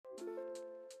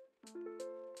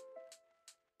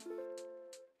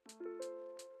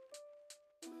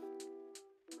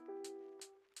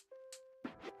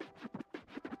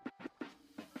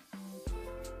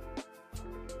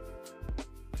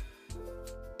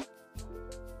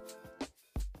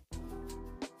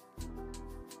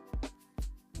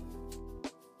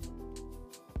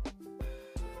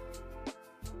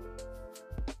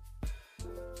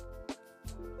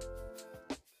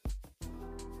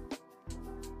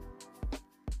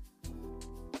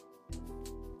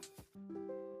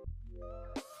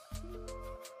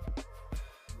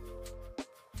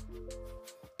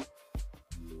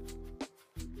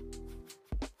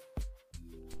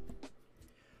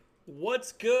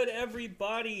What's good,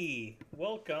 everybody?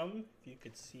 Welcome. If you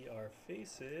could see our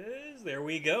faces, there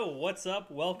we go. What's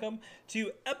up? Welcome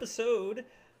to episode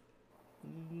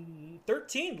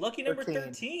 13, lucky number 13.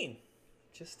 13.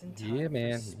 Just in Yeah, time for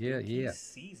man. Yeah, spooky yeah.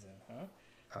 season, huh?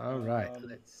 All right. Um,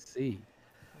 Let's see.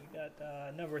 we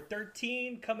got number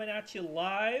 13 coming at you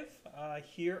live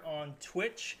here on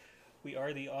Twitch. We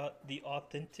are the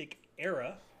Authentic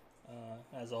Era.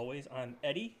 As always, I'm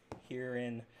Eddie here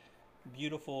in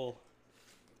beautiful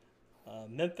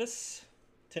Memphis,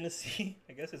 Tennessee.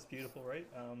 I guess it's beautiful, right?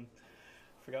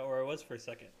 Forgot where I was for a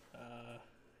second.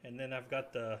 And then I've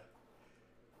got the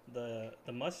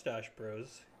Mustache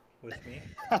Bros with me.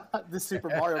 The Super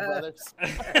Mario Brothers.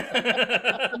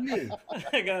 I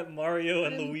got Mario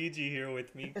and Luigi here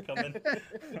with me coming.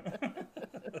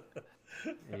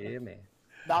 Yeah, man.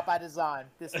 Not by design.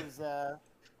 This is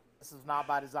not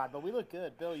by design, but we look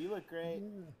good. Bill, you look great.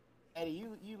 Eddie,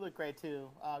 you look great too.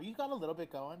 You got a little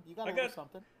bit going. You got a little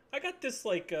something. I got this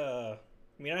like I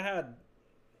mean I had,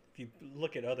 if you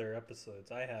look at other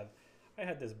episodes, I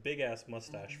had this big ass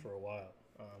mustache for a while.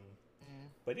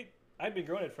 But I've been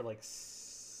growing it for like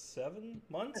 7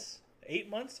 months, 8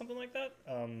 months, something like that.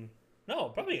 No,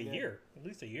 probably a year, at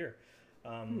least a year.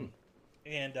 And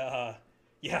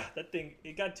yeah, that thing,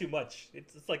 it got too much.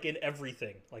 It's like in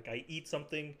everything. Like I eat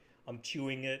something, I'm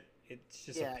chewing it. It's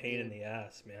just a pain in the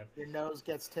ass, man. Your nose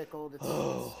gets tickled.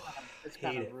 It's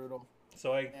kind of brutal.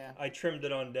 So I trimmed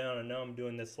it on down, and now I'm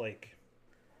doing this like,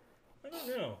 I don't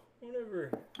know,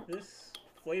 whatever this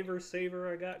flavor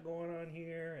saver I got going on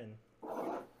here and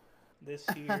this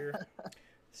here.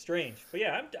 Strange, but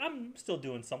yeah, I'm still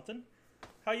doing something.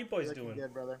 How you boys doing?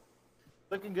 Good, brother.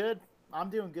 Looking good. I'm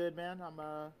doing good, man.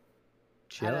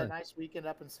 Had a nice weekend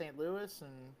up in St. Louis,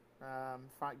 and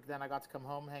then I got to come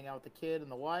home, hang out with the kid and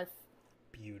the wife.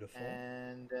 Beautiful.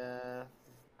 And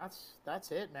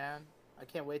that's it, man. I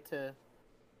can't wait to.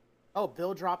 Oh,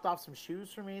 Bill dropped off some shoes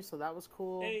for me, so that was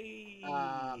cool. Hey.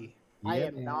 I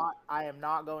am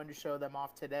not going to show them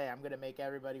off today. I'm going to make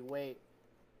everybody wait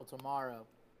till tomorrow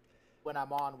when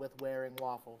I'm on with Wearing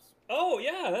Waffles. Oh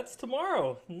yeah, that's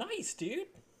tomorrow. Nice, dude.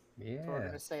 Yeah.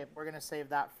 So we're gonna save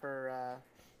that for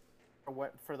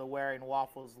the Wearing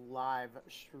Waffles live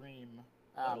stream.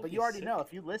 But you already know,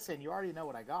 if you listen, you already know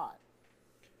what I got.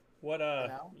 What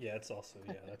yeah, it's also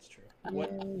that's true.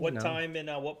 What time and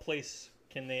what place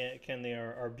can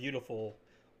our beautiful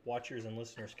watchers and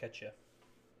listeners catch you?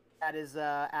 That is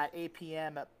at 8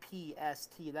 p.m.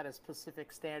 PST. That is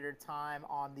Pacific Standard Time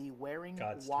on the Wearing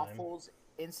Waffles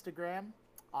Instagram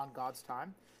on God's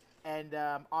time. And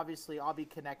obviously, I'll be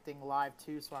connecting live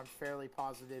too, so I'm fairly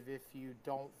positive if you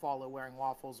don't follow Wearing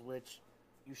Waffles, which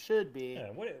you should be. Yeah,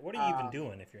 what are you even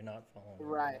doing if you're not following?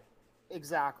 Right,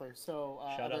 exactly. So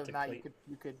Shout other out to than that, Clayton.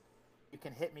 you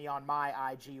can hit me on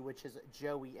my IG, which is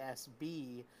Joey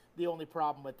SB. The only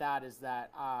problem with that is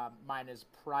that mine is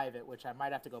private, which I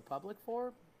might have to go public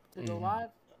for to go live.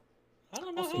 I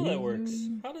don't know how that works.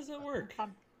 How does that work?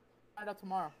 Find out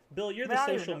tomorrow. Bill, you're the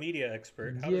social media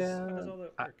expert. How does all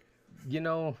that work?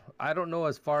 I don't know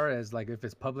as far as like if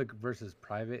it's public versus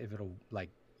private, if it'll like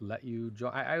let you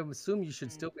join. I assume you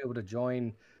should still be able to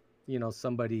join,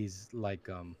 somebody's like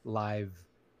live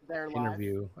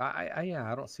interview.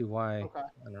 I don't see why. Okay.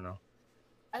 I don't know.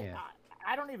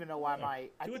 I don't even know why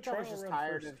I think I was just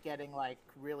tired first. of getting like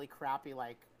really crappy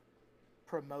like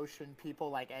promotion people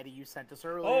like Eddie you sent us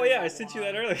earlier. Oh yeah, I sent you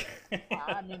that earlier.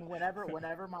 I mean, whenever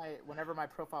my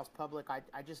profile's public,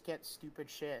 I just get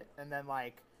stupid shit, and then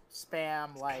like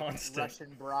spam like constant.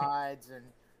 Russian brides and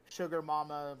sugar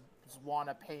mamas want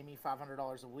to pay me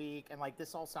 $500 a week, and like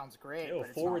this all sounds great. Yo, but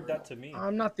it's forward not that to me.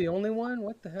 I'm not the only one.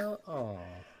 What the hell? Oh,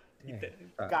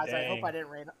 guys, Dang. I hope I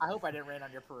didn't rain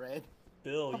on your parade.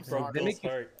 Bill, you I'm broke sorry. Bill's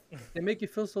heart. they make you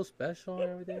feel so special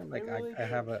and everything. Like really I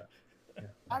have a.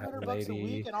 I have a $500 a lady.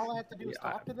 week, and all I have to do is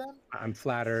talk to them. I'm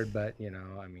flattered, but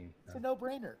I mean, It's a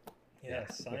no-brainer. Yeah,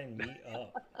 sign me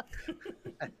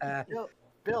up.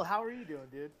 Bill, how are you doing,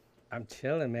 dude? I'm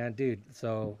chilling, man, dude.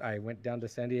 So I went down to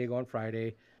San Diego on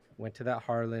Friday, went to that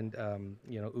Harland,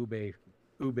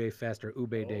 Ube Fest or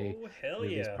Ube Day Oh hell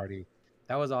release yeah! party.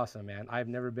 That was awesome, man. I've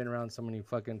never been around so many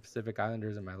fucking Pacific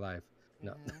Islanders in my life.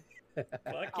 No.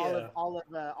 Fuck yeah! All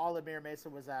of Mira Mesa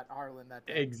was at Harland that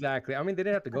day. Exactly. I mean, they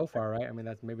didn't have to go far, right? I mean,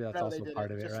 maybe that's No, also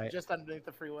part of it, right? Just underneath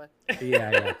the freeway.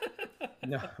 Yeah.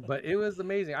 No, but it was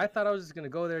amazing. I thought I was just gonna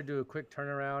go there, do a quick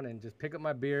turnaround, and just pick up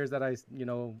my beers that I,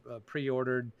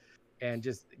 pre-ordered, and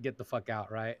just get the fuck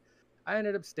out, right? I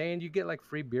ended up staying. You get like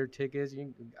free beer tickets.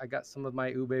 I got some of my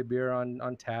Ube beer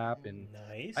on tap, and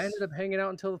Nice. I ended up hanging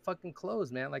out until the fucking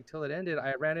closed, man. Like till it ended.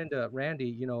 I ran into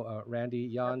Randy, Randy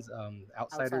Jan's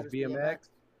Outsiders BMX.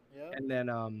 Yeah. And then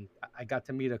I got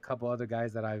to meet a couple other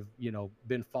guys that I've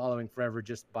been following forever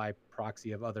just by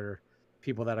proxy of other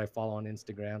people that I follow on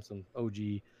Instagram. Some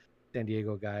OG San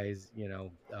Diego guys,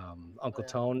 Uncle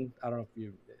Tone. I don't know if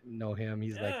you know him.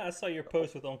 He's like, I saw your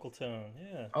post with Uncle Tone.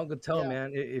 Yeah. Uncle Tone,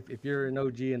 man. If you're an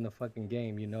OG in the fucking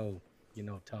game, you know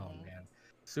Tone, man.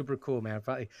 Super cool, man.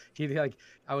 He like,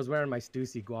 I was wearing my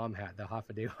Stussy Guam hat, the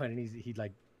Hafa one, and he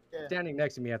like standing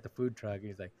next to me at the food truck, and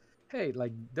he's like, "Hey,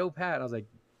 like dope hat." And I was like,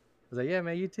 "Yeah,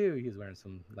 man, you too." He was wearing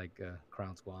some like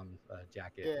Crown Squam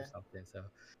jacket or something. So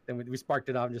then we sparked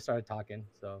it off and just started talking.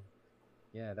 So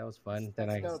yeah, that was fun.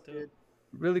 That's dope, dude.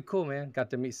 Really cool, man. Got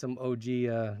to meet some OG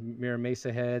Mira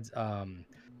Mesa heads.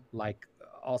 Like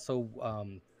also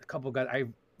a couple guys.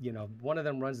 One of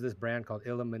them runs this brand called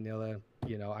Illa Manila.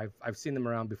 I've seen them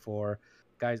around before.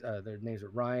 Guys, their names are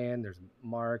Ryan. There's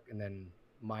Mark, and then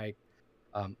Mike.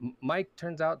 Mike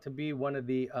turns out to be one of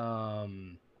the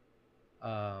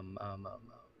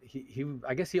he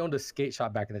I guess he owned a skate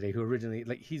shop back in the day. Who originally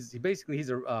he's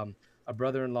a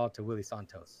brother-in-law to Willie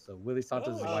Santos. So Willie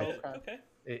Santos' wife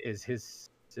is his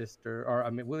sister, or I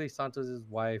mean Willie Santos'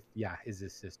 wife, is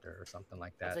his sister or something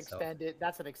like that.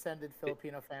 That's an extended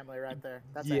Filipino family right there.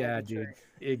 That's dude,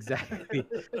 exactly.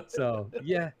 So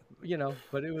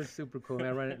but it was super cool,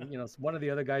 man. One of the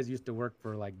other guys used to work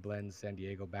for like Blend San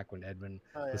Diego back when Edwin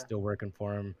was still working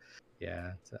for him.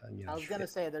 Yeah, I was gonna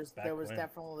say there was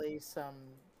definitely some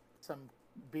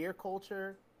beer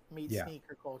culture meets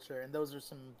sneaker culture, and those are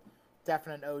some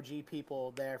definite OG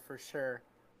people there for sure.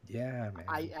 Yeah, man.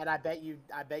 I bet you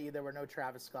there were no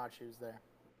Travis Scott shoes there.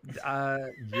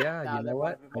 Yeah, you know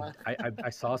what? I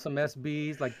saw some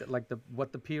SBs like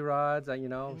the P rods.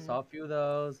 Saw a few of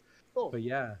those. Cool. But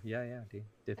yeah, dude.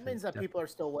 It means that people are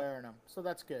still wearing them, so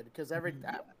that's good. Because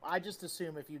I just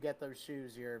assume if you get those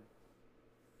shoes, you're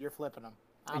flipping them.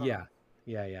 Yeah,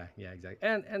 exactly.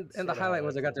 And the highlight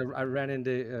was I ran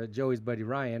into Joey's buddy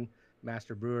Ryan,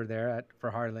 master brewer there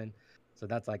for Harlan. So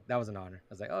that was an honor.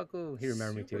 I was like, oh, cool. He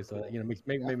remembered me too. Cool. So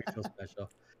made me feel special.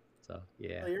 So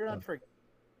yeah. Well, you're unforgettable.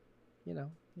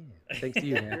 Thanks to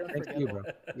you, man. Thanks to you, bro.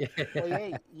 Yeah. Well,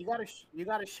 hey, you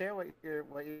gotta share what you're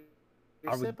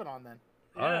sipping on then.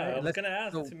 Yeah, I was gonna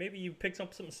ask. So maybe you picked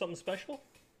up something special.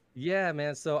 Yeah,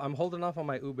 man. So I'm holding off on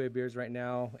my Ube beers right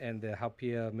now and the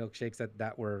Halpia milkshakes that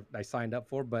I signed up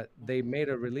for, but they made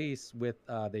a release with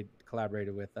they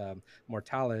collaborated with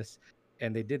Mortalis,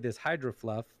 and they did this Hydro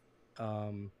Fluff.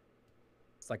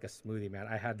 It's like a smoothie, man.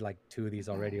 I had like 2 of these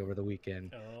already over the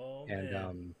weekend. Oh, and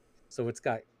man. So it's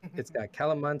got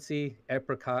calamansi,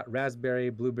 apricot, raspberry,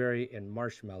 blueberry, and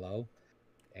marshmallow.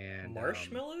 And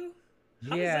marshmallow?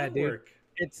 How does that work?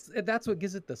 That's what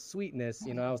gives it the sweetness.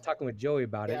 I was talking with Joey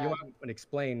about it. You want to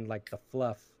explain like the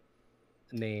fluff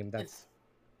name? It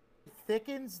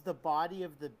thickens the body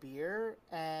of the beer,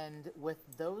 and with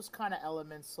those kind of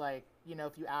elements, like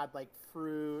if you add like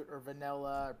fruit or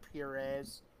vanilla or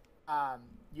purees,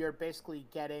 you're basically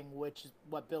getting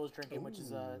what Bill's drinking, which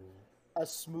is a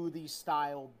smoothie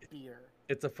style beer.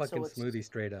 It's a fucking smoothie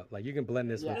straight up. Like you can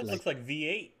blend this with. It looks like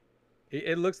V8.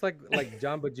 It looks like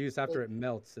Jamba Juice after it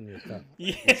melts in your cup.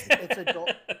 Yeah. It's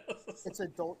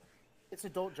adult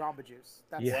Jamba Juice.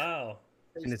 Wow.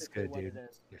 And it's good, dude.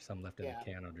 There's some left in the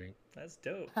can. I'll drink. That's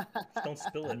dope. Just don't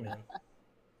spill it, man.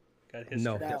 Got history.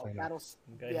 No,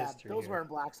 Bill's wearing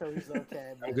black, so he's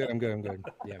okay. I'm good.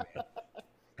 Yeah,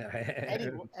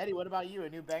 man. Eddie, what about you? A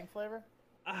new Bang flavor?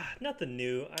 Nothing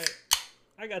new.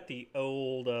 I got the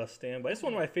old standby. It's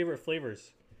one of my favorite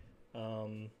flavors.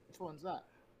 Which one's that?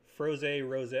 Froze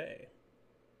Rosé.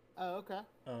 Oh, okay.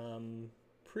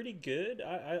 Pretty good.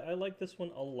 I like this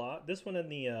one a lot. This one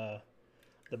and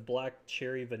the black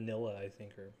cherry vanilla, I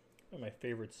think, are one of my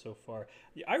favorites so far.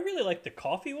 I really like the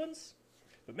coffee ones,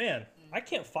 but man, I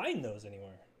can't find those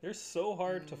anywhere. They're so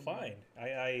hard to find.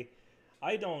 I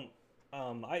don't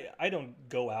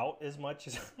go out as much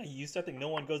as I used to. I think no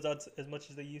one goes out as much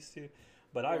as they used to,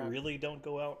 but I really don't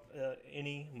go out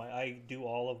any. I do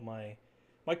all of my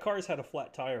car's had a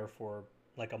flat tire for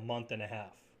like a month and a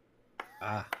half.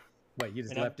 Wait, you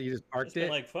just left it? You just parked it?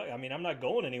 Like, fuck. I mean, I'm not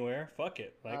going anywhere. Fuck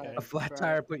it. Like a flat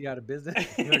tire put you out of business.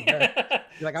 You're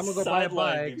like, I'm gonna go buy a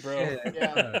bike, bro.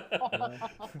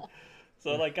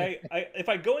 So like, I if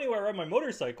I go anywhere, I ride my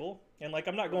motorcycle, and like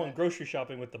I'm not going grocery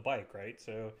shopping with the bike, right?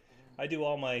 So I do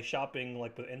all my shopping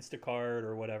like with Instacart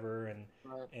or whatever, and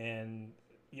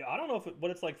I don't know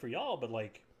what it's like for y'all, but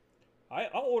like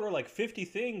I'll order like 50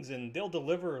 things and they'll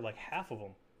deliver like half of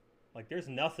them. Like there's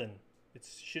nothing.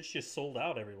 Shit's just sold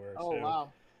out everywhere. Oh,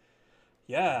 wow.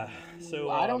 Yeah. So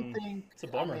I don't think it's a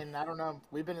bummer. I mean, I don't know.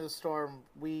 We've been to the store.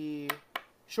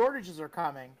 Shortages are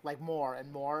coming, like more and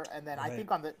more, and then I think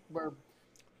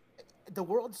the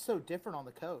world's so different on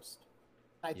the coast.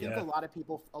 I think a lot of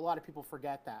people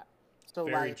forget that. So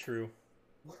very true.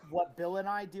 What Bill and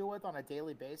I deal with on a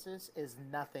daily basis is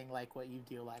nothing like what you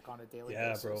deal like on a daily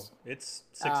basis. Yeah, bro. It's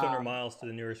 600 miles to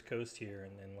the nearest coast here,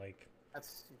 and then like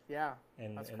that's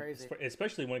crazy.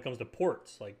 Especially when it comes to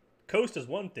ports. Like coast is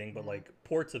one thing, but like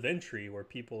ports of entry where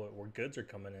goods are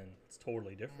coming in, it's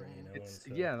totally different, you know.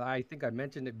 Yeah, I think I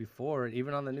mentioned it before.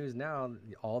 Even on the news now,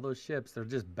 all those ships, they're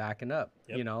just backing up,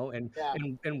 you know. And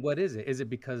what is it? Is it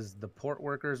because the port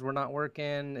workers were not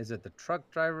working? Is it the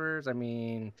truck drivers? I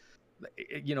mean,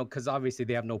 you know, because obviously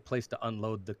they have no place to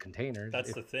unload the containers.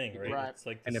 That's the thing, right? It's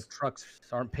like and if trucks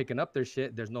aren't picking up their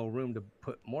shit, there's no room to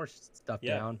put more stuff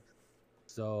down.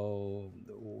 So,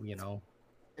 you know,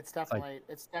 it's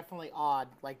definitely odd.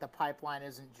 Like the pipeline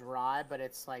isn't dry, but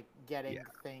it's like getting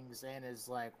things in is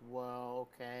like, whoa,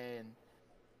 okay,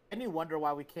 and you wonder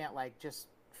why we can't like just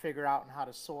figure out how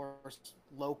to source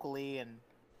locally and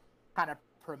kind of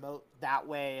promote that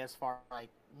way as far as like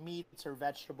meats or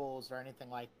vegetables or anything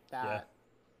like that.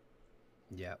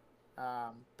 Yeah.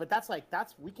 But that's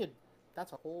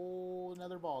a whole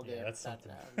another ball game. Yeah, that's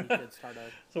something. We could start a.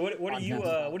 So what are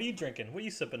you drinking? What are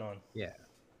you sipping on? Yeah.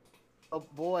 Oh,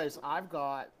 boys, I've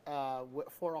got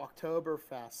for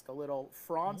Oktoberfest a little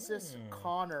Francis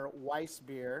Connor Weiss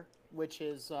beer, which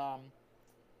is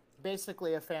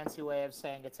basically a fancy way of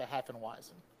saying it's a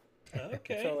Hefeweizen.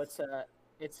 Okay. So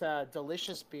it's a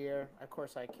delicious beer. Of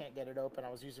course, I can't get it open. I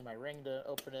was using my ring to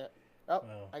open it. Oh,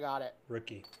 I got it.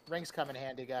 Rookie. Rings come in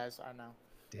handy, guys. I know.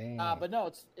 Dang. But no,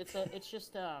 it's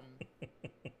just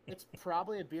it's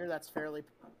probably a beer that's fairly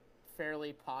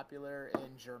popular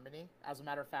in Germany. As a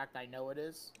matter of fact, I know it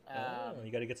is.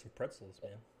 You got to get some pretzels,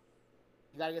 man.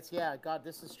 You gotta get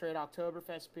this is straight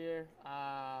Oktoberfest beer.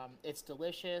 It's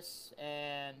delicious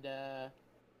and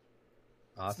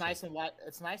awesome. It's nice and light.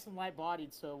 It's nice and light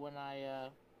bodied. So when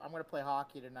I'm gonna play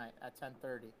hockey tonight at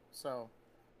 10:30, so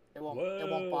it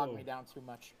won't bog me down too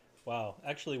much. Wow,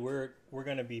 actually, we're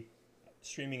gonna be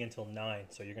streaming until 9,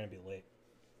 so you're gonna be late.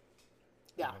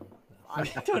 Yeah. I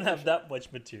don't have that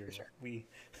much material. Sure. We'll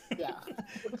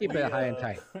keep it high and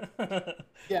tight.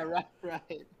 Yeah, right.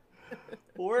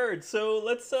 Word. So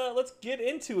let's get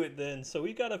into it then. So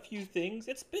we got a few things.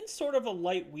 It's been sort of a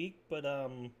light week, but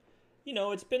you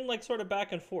know, it's been like sort of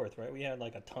back and forth, right? We had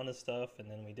like a ton of stuff,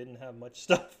 and then we didn't have much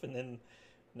stuff, and then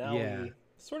now we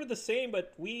sort of the same,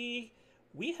 but we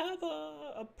have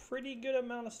a pretty good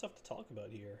amount of stuff to talk about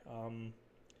here.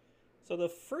 So the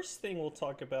first thing we'll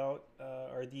talk about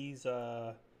are these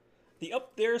the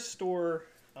Up There store,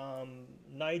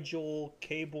 Nigel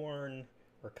Caborn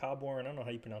or Caborn, I don't know how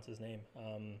you pronounce his name.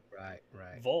 Right.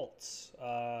 Vaults,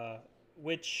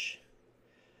 which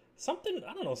something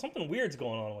weird's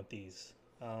going on with these.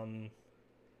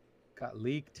 Got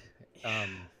leaked.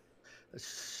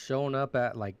 Shown up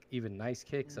at like even Nice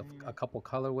Kicks of a couple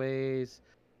colorways.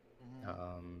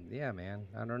 Yeah, man.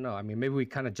 I don't know. I mean, maybe we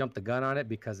kind of jumped the gun on it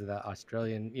because of the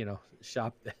Australian, you know,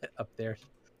 shop Up There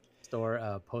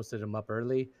store posted them up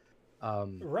early.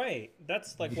 Right.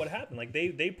 That's like what happened. Like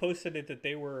they posted it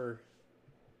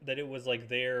that it was like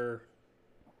their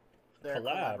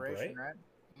collab, right?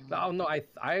 Oh no,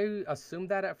 I assumed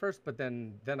that at first, but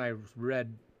then I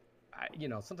read, you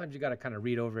know, sometimes you got to kind of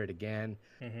read over it again,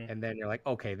 and then you're like,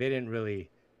 okay, they didn't really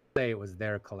say it was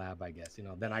their collab, I guess. You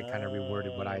know, then I kind of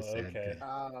reworded what I said. Okay.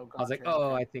 I was like,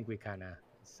 I think we kind of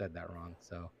said that wrong.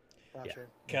 So, gotcha.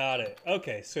 Yeah. Got it.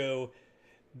 Okay, so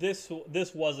this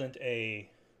wasn't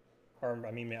or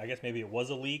I mean, I guess maybe it was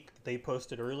a leak that they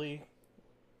posted early.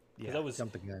 Yeah, that was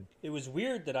jumped the gun. It was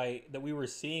weird that we were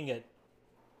seeing it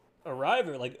arrive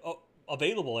or like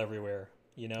available everywhere,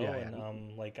 you know. Yeah,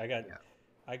 and like I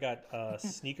got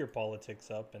Sneaker Politics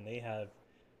up, and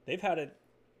they've had it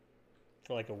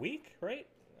for like a week, right?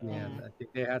 Yeah, I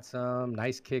think they had some.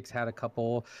 Nice Kicks had a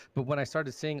couple, but when I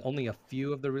started seeing only a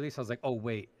few of the release, I was like, oh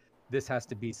wait, this has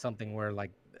to be something where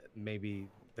like maybe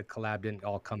the collab didn't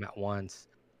all come at once.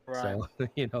 Right. So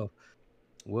you know,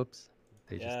 whoops.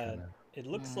 They just kinda... It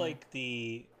looks like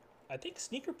I think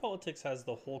Sneaker Politics has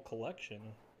the whole collection.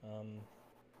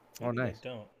 Oh, nice.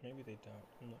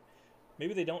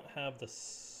 Maybe they don't have the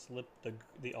slip,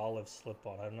 the olive slip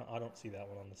on. I don't see that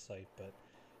one on the site, but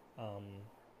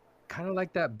kind of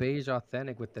like that beige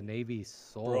authentic with the Navy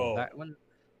sole. Bro. That one,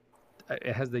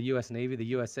 it has the U.S. Navy, the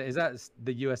USA. Is that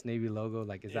the U.S. Navy logo?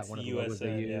 Like, is that one of the logos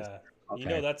they use? Yeah. Okay. You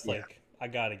know, that's like I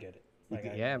gotta get it. You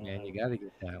gotta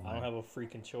get that one. I don't have a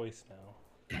freaking choice now.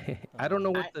 I don't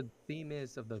know what the theme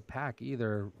is of the pack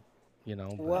either. You know.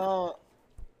 But... Well,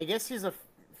 I guess he's a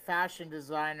fashion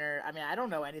designer. I mean, I don't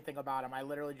know anything about him. I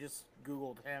literally just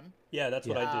Googled him. Yeah, that's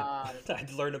what I did. I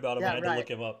learned about him. I had to look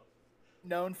him up.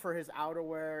 known for his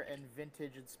outerwear and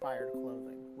vintage-inspired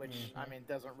clothing, which I mean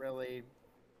doesn't really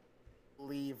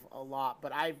leave a lot.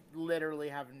 But I literally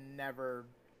have never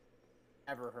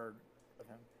ever heard of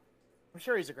him. I'm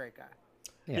sure he's a great guy.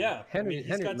 Yeah, Henry, I mean,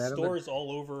 he's Henry got stores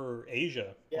all over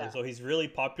Asia. Yeah. So he's really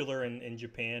popular in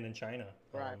Japan and China.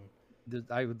 Right.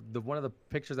 One of the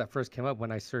pictures that first came up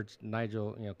when I searched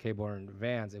Nigel, Caborn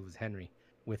Vans, it was Henry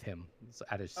with him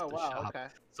at his shop. Okay.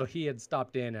 So he had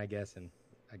stopped in, I guess, and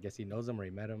I guess he knows him or he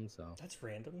met him. So that's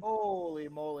random. Holy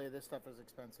moly, this stuff is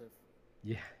expensive.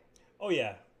 Yeah. Oh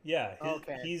yeah, yeah.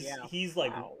 He's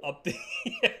like up there.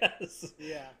 Yes.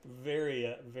 Yeah.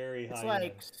 Very very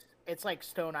high. It's like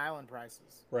Stone Island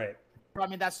prices. Right. I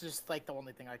mean, that's just like the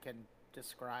only thing I can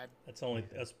describe. That's only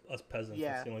us peasants.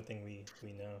 Yeah. That's the only thing we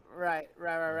know. Right.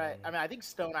 I mean, I think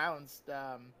Stone Island's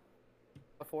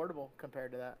affordable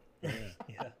compared to that.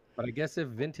 Yeah. But I guess if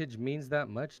vintage means that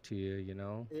much to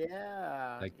you,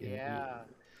 Yeah. Like yeah.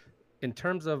 In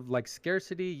terms of like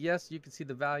scarcity, yes, you can see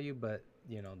the value, but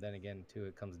then again, too,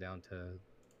 it comes down to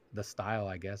the style,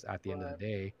 I guess, at the end of the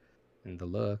day, and the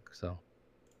look. So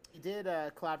he did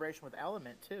a collaboration with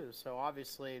Element too, so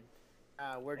obviously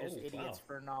we're just idiots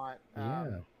for not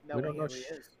knowing who he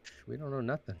is. We don't know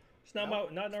nothing. It's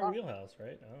not in our wheelhouse,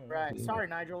 right? Right. Sorry,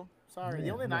 Nigel. Sorry. Yeah,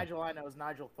 the only Nigel I know is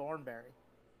Nigel Thornberry.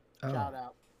 Oh. Shout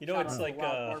out. It's like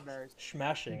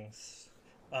smashings.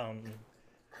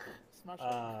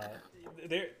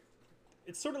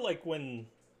 It's sort of like when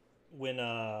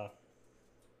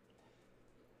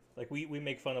like we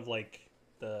make fun of like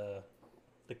the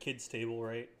kids table,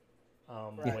 right?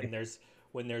 When there's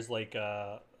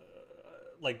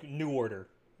like New Order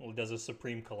does a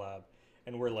Supreme collab,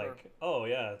 and we're like, oh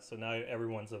yeah, so now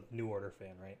everyone's a New Order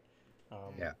fan, right?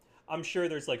 Yeah. I'm sure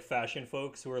there's like fashion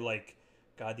folks who are like,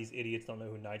 God, these idiots don't know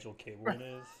who Nigel Caborn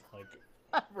is.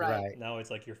 Like, right. Now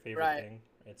it's like your favorite thing.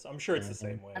 I'm sure it's the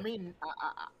same way.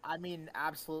 I mean,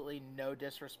 absolutely no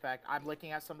disrespect. I'm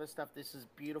looking at some of this stuff. This is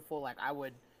beautiful. Like, I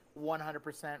would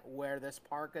 100% wear this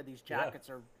parka. These jackets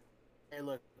they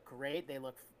look great. They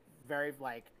look very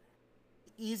like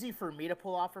easy for me to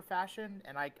pull off for fashion,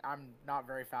 and I'm not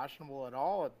very fashionable at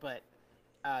all. But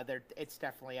it's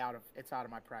definitely out of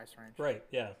my price range. Right.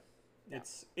 Yeah.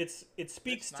 It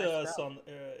speaks to us on,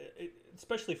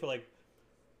 especially for like,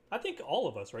 I think all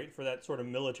of us, right, for that sort of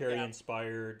military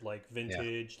inspired, like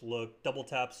vintage look, double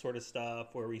tap sort of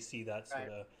stuff, where we see that sort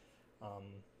of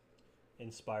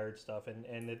inspired stuff,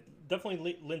 and it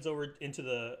definitely lends over into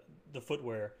the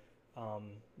footwear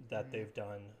that they've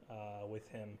done with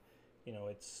him.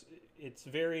 It's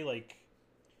very like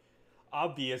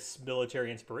obvious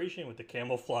military inspiration with the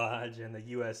camouflage and the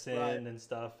USN and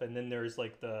stuff, and then there's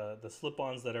like the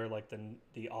slip-ons that are like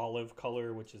the olive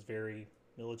color, which is very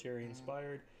military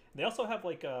inspired. They also have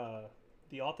like the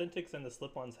Authentics and the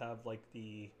slip-ons have like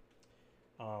the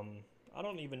I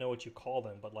don't even know what you call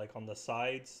them, but like on the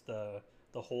sides, the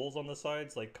holes on the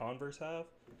sides like Converse have.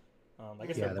 I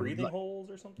guess they're breathing holes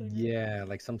or something. Yeah,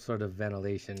 like some sort of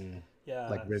ventilation. Yeah,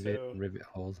 like rivet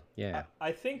holes. Yeah.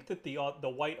 I think that the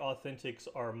white Authentics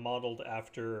are modeled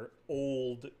after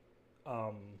old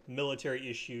military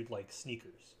issued like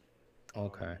sneakers.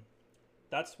 Okay.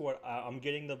 That's what I'm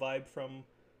getting the vibe from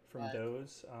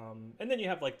those. And then you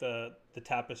have like the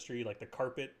tapestry, like the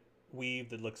carpet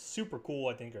weave that looks super cool.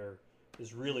 I think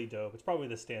is really dope. It's probably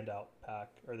the standout pack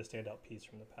or the standout piece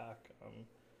from the pack.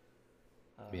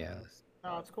 Yeah.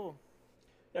 Oh, it's cool.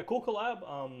 Yeah, cool collab.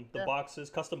 Boxes,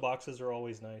 custom boxes are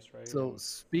always nice, right? So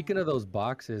speaking of those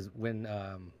boxes, when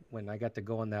I got to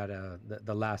go on that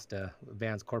the last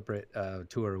Vans corporate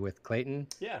tour with Clayton,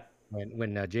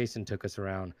 when Jason took us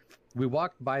around, we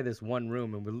walked by this one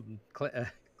room and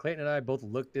Clayton and I both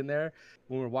looked in there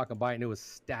when we were walking by, and it was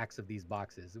stacks of these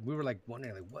boxes. And we were like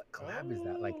wondering, like, what collab is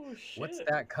that? Like, what's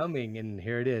that coming? And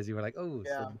here it is. You were like, oh.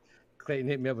 Yeah. So Clayton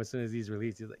hit me up as soon as these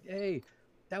released. He was like, hey,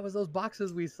 that was those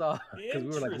boxes we saw. Because we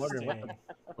were like wondering,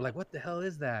 we're like, what the hell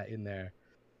is that in there?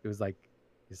 It was like,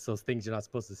 it's those things you're not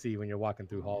supposed to see when you're walking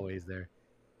through hallways there.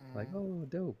 Like, oh,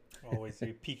 dope. Always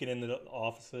peeking into the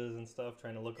offices and stuff,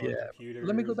 trying to look on the computer.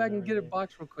 Let me go back and get a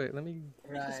box real quick. Let me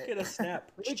just get a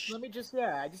snap.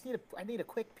 I need a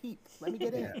quick peep. Let me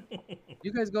get in.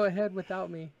 You guys go ahead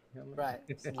without me. Right.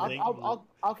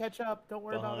 I'll catch up. Don't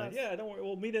worry about us. Yeah, don't worry.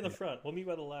 We'll meet in the front. We'll meet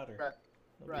by the ladder.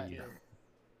 Right.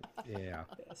 Yeah.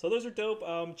 So those are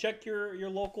dope. Check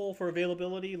your local for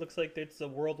availability. Looks like it's a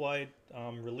worldwide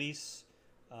release.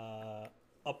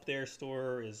 Up There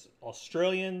store is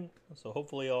Australian, so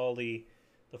hopefully all the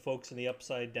folks in the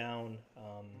Upside Down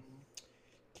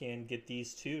can get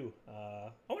these too. I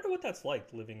wonder what that's like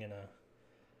living in a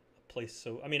place.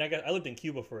 So I mean, I lived in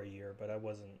Cuba for a year, but I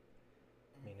wasn't.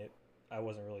 I mean, I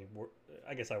wasn't really.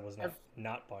 I guess I was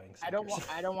not buying sneakers.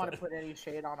 I don't want to put any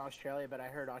shade on Australia, but I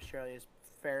heard Australia is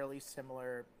fairly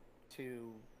similar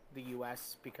to the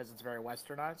U.S. because it's very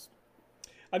westernized.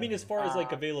 I mean, as far as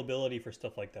like availability for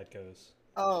stuff like that goes.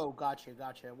 Oh, gotcha.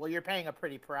 Well, you're paying a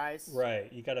pretty price.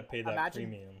 Right, you got to pay that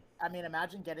premium. I mean,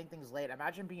 imagine getting things late.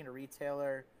 Imagine being a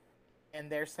retailer,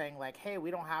 and they're saying like, "Hey, we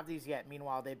don't have these yet."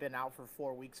 Meanwhile, they've been out for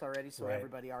 4 weeks already, so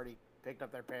everybody already picked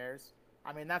up their pairs.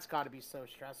 I mean, that's got to be so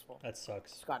stressful. That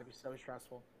sucks. It's got to be so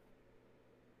stressful.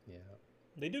 Yeah.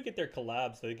 They do get their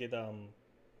collabs. They get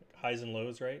Highs and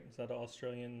Lows, right? Is that an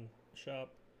Australian shop?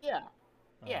 Yeah.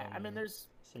 Yeah, I mean, there's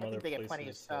some other places. They get plenty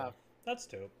of stuff. That's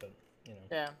dope, but you know.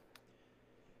 Yeah.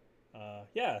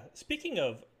 Yeah. Speaking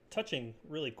of touching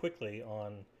really quickly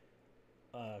on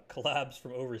collabs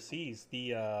from overseas,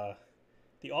 the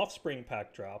Offspring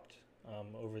pack dropped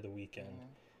over the weekend,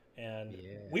 and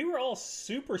we were all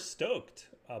super stoked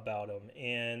about them.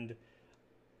 And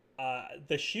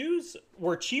the shoes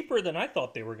were cheaper than I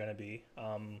thought they were going to be.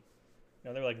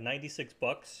 They were like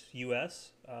 $96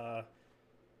 US,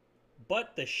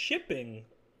 but the shipping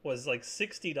was like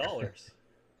 $60.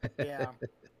 Yeah.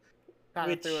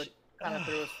 Kind of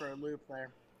threw us for a loop there.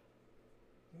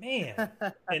 Man.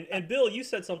 and Bill, you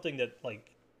said something that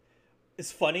like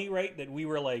is funny, right? That we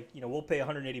were like, we'll pay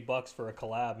 $180 for a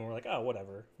collab, and we're like, oh,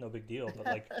 whatever, no big deal. But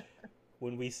like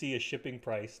when we see a shipping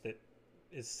price that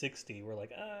is $60, we're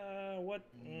like, what?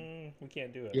 We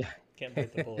can't do it. Yeah. Can't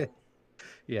bite the bullet.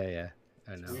 Yeah.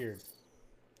 I know. It's weird.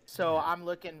 So I'm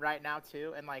looking right now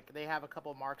too, and like they have a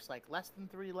couple marks like less than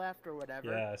 3 left or whatever.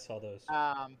 Yeah, I saw those.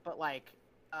 But like,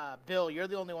 Bill, you're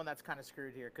the only one that's kind of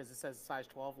screwed here because it says size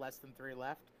 12, less than 3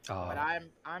 left. Oh. But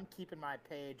I'm keeping my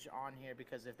page on here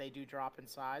because if they do drop in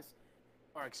size,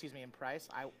 or excuse me, in price,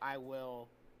 I will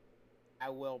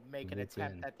make an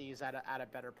attempt at these at a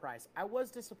better price. I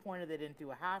was disappointed they didn't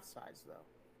do a half size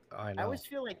though. I know. I always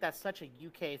feel like that's such a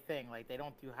UK thing. Like they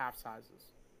don't do half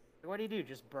sizes. What do?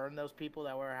 Just burn those people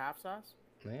that wear a half size?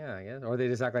 Yeah, I guess. Or they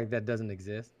just act like that doesn't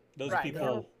exist. Those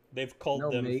people, they've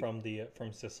culled them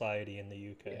from society in the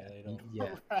UK. Yeah. They don't. Yeah.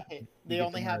 Right. They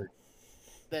only have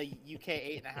the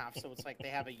UK 8.5, so it's like they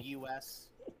have a US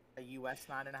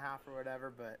 9.5 or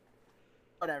whatever. But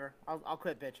whatever. I'll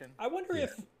quit bitching. I wonder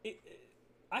if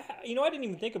I didn't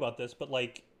even think about this, but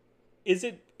like, is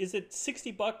it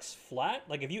 $60 flat?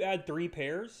 Like, if you add 3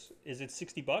 pairs, is it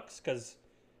 $60? Because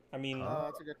I mean,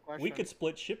 that's a good question. We could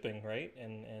split shipping, right?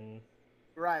 And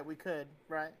right, we could,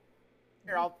 right?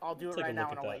 Here, I'll do it right now,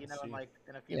 and I'll let you know in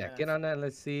a few minutes. Yeah, get on that.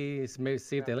 Let's see. Maybe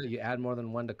see if they let you add more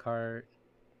than one to cart.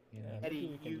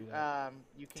 Eddie,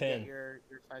 you can get your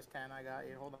size 10. I got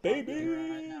you. Hold on,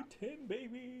 baby, 10,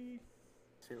 baby.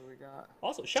 Let's see what we got.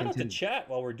 Also, shout out to chat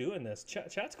while we're doing this.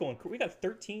 Chat's going. We got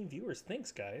 13 viewers.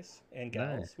 Thanks, guys and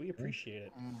gals. Nice. We appreciate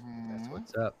it. Mm-hmm. That's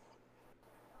what's up.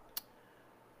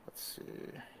 Let's see.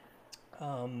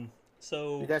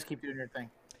 So you guys keep doing your thing.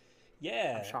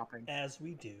 Yeah, I'm shopping as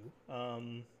we do.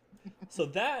 So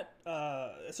the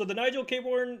Nigel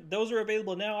Caborn, those are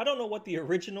available now. I don't know what the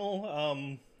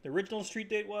original street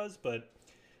date was, but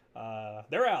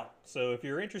they're out. So if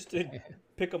you're interested,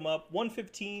 pick them up.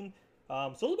 $115.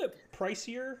 It's a little bit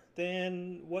pricier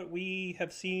than what we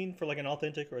have seen for like an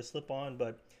authentic or a slip-on,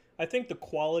 but I think the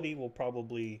quality will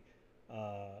probably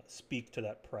speak to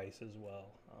that price as well.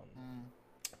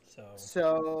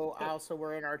 So also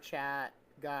we're in our chat,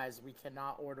 guys. We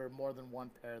cannot order more than 1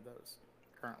 pair of those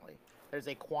currently. There's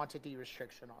a quantity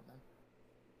restriction on them.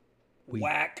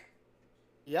 Whack.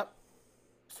 Yep.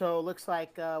 So it looks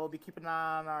like we'll be keeping an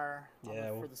eye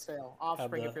on for the sale.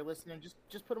 Offspring, if you're listening,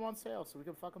 just put them on sale so we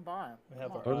can fucking buy them.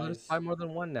 Or let us buy more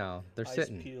than one now. They're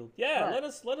sitting. Peeled. Yeah, right.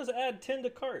 let us add 10 to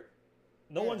cart.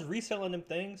 No one's reselling them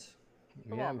things.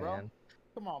 Come on,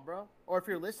 bro. Or if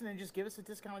you're listening, just give us a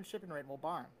discounted shipping rate and we'll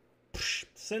buy them.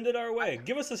 Send it our way.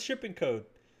 Give us a shipping code.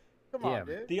 Come on,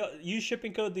 dude. Use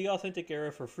shipping code The Authentic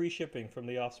Era for free shipping from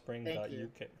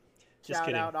theoffspring.uk. Just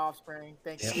kidding. Shout out Offspring.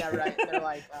 Thank you. Yeah, right. They're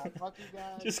like, fuck you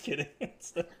guys. Just kidding.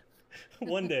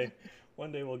 One day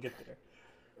we'll get there.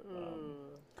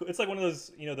 It's like one of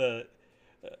those,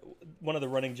 one of the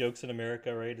running jokes in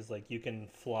America, right? Is like you can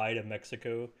fly to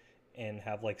Mexico and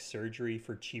have like surgery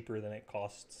for cheaper than it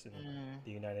costs in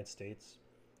the United States.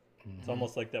 It's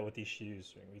almost like that with these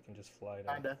shoes. We can just fly to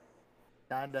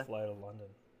fly to London,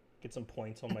 get some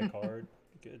points on my card.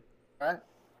 Good. Right.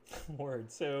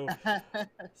 Word. So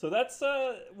that's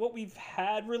what we've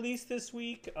had released this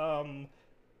week.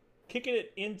 Kicking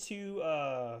it into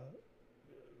I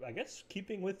guess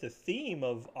keeping with the theme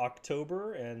of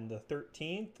October and the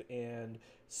 13th and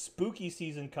spooky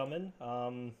season coming.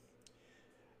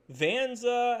 Vans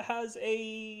has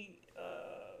a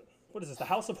what is this? The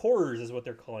House of Horrors is what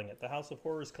they're calling it. The House of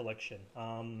Horrors collection.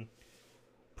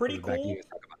 Pretty cool.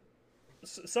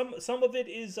 Some of it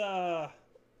is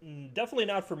definitely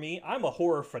not for me. I'm a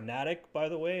horror fanatic, by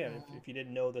the way, and if you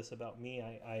didn't know this about me,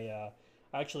 I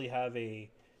actually have a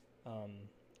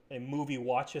movie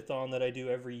watch-a-thon that I do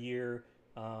every year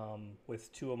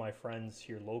with two of my friends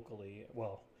here locally.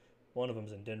 Well, one of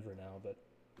them's in Denver now, but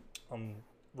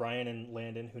Ryan and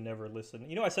Landon, who never listen.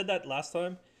 You know, I said that last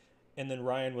time, and then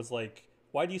Ryan was like,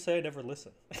 "Why do you say I never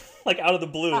listen?" Like out of the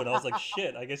blue, and I was like,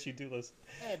 "Shit, I guess you do listen."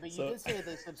 Hey, but you did say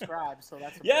they subscribe, so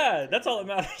that's yeah, that's all that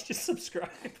matters. Just subscribe.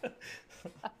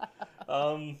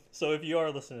 So if you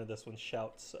are listening to this one,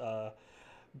 shouts.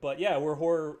 But yeah, we're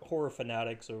horror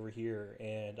fanatics over here,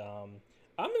 and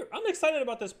I'm excited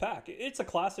about this pack. It's a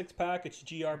classics pack. It's a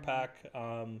GR pack.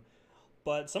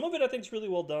 But some of it I think is really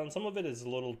well done. Some of it is a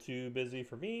little too busy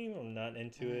for me. I'm not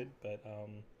into it, but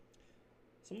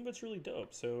some of it's really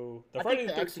dope. So the Friday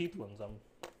the 13th ones,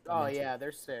 oh yeah,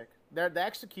 they're sick. The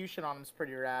execution on them's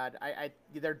pretty rad.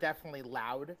 They're definitely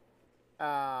loud.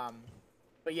 But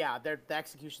yeah, the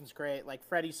execution's great. Like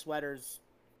Freddy sweaters,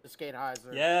 the skate highs.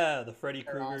 Yeah, the Freddy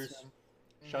Kruegers. Awesome.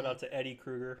 Shout out to Eddie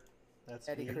Krueger. That's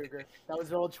Eddie Krueger. That was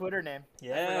their old Twitter name.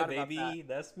 Yeah, baby,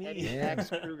 that's me. Eddie X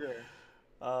Krueger.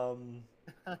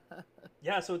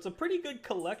 Yeah, so it's a pretty good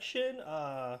collection.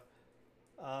 There's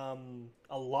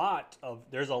a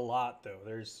lot though.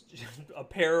 There's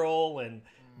apparel and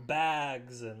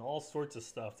bags and all sorts of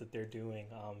stuff that they're doing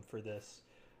for this.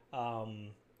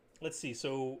 Let's see.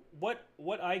 So what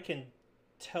I can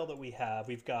tell that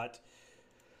we've got.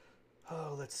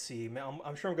 Oh, let's see.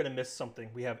 I'm sure I'm gonna miss something.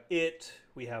 We have It.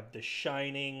 We have The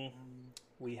Shining.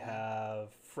 We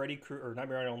have Freddy Krueger or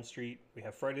Nightmare on Elm Street. We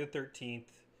have Friday the 13th.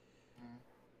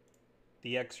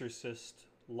 The Exorcist,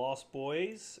 Lost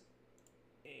Boys,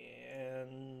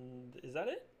 and is that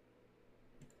it?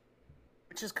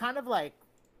 Which is kind of like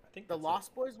I think the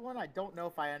Lost Boys one. I don't know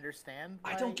if I understand.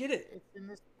 I don't get it. It's in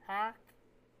this pack.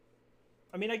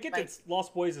 I mean, I get that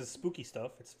Lost Boys is spooky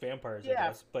stuff. It's vampires, I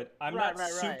guess. But I'm not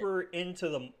super into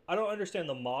them. I don't understand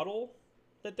the model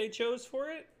that they chose for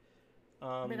it.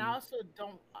 I mean, I also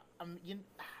don't. I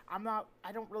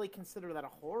don't really consider that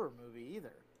a horror movie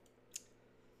either.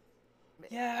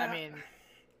 Yeah, I think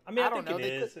it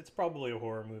is. It's probably a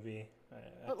horror movie.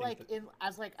 But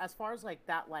as far as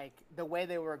that, the way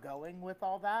they were going with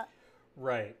all that,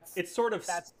 right? It's sort of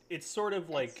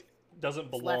like doesn't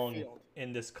belong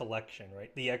in this collection,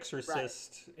 right? The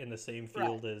Exorcist in the same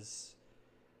field as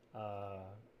the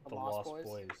Lost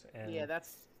Boys. And yeah,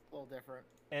 that's a little different.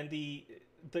 And the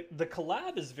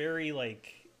collab is very I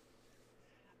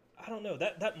don't know,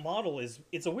 that model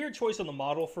it's a weird choice on the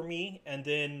model for me, and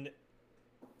then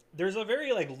there's a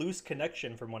very loose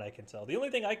connection from what I can tell. The only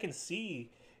thing I can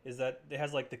see is that it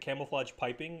has the camouflage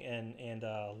piping and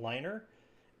liner,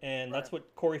 and that's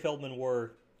what Corey Feldman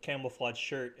wore, camouflage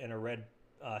shirt and a red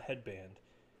headband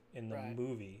in the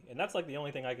movie, and that's the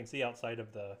only thing I can see outside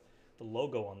of the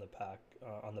logo on the pack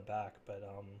on the back. But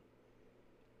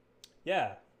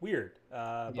yeah, weird.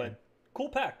 But cool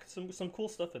pack. Some cool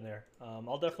stuff in there.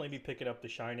 I'll definitely be picking up the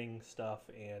Shining stuff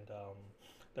and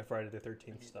the Friday the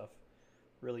 13th stuff.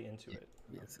 Really into it.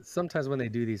 Sometimes when they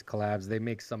do these collabs, they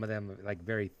make some of them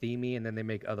very themey, and then they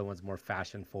make other ones more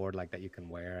fashion forward, that you can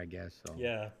wear, I guess. So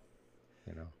yeah,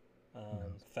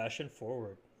 fashion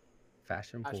forward.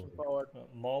 Fashion forward.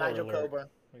 Mauler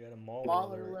alert. We got a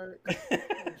Mauler alert.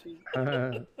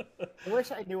 I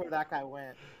wish I knew where that guy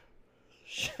went.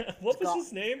 What was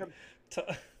his name?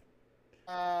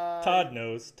 Todd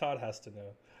knows. Todd has to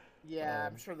know. Yeah,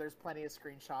 I'm sure there's plenty of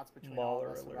screenshots between all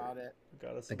of us about it.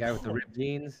 The guy with the ripped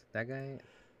jeans, that guy.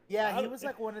 Yeah, he was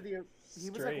one of the.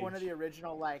 He was one of the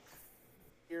original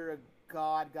Fear of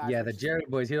God guys. Yeah, the Jerry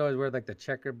Boys. He'd always wear the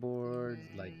checkerboard,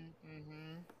 Yeah.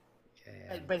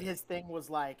 But his thing was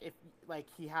if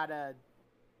he had a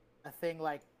thing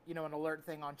an alert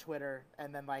thing on Twitter,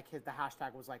 and then the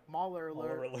hashtag was Mauler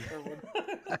alert.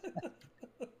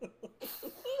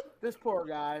 This poor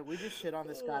guy. We just shit on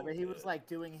this guy, but he was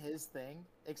doing his thing.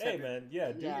 Hey man, do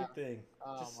your thing.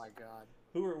 Oh my god.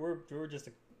 We're just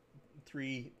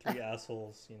three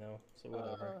assholes, So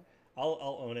whatever. I'll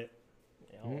own it.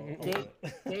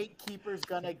 Gatekeeper's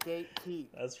gonna gatekeep.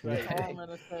 That's right. That's all I'm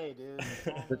gonna say, dude. That's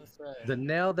all I'm gonna say. The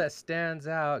nail that stands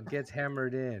out gets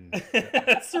hammered in.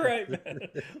 That's right, man.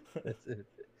 That's it.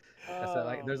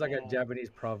 There's a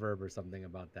Japanese proverb or something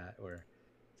about that where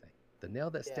the nail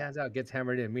that stands out gets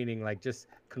hammered in, meaning just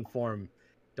conform,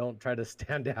 don't try to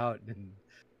stand out. And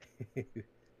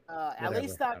at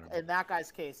least in that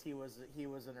guy's case, he was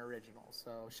an original.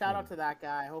 So shout out to that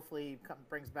guy. Hopefully, he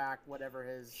brings back whatever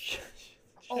his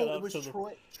Oh, it was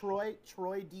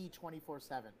Troy D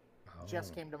 24/7.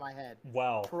 Just came to my head.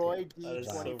 Wow. Troy D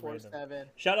 24/7.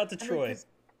 Shout out to Troy.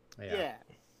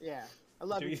 Yeah. I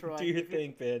love you, Troy. Do your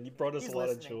thing, man. You brought us a lot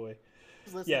of joy.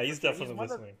 Yeah, he's definitely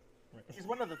listening. He's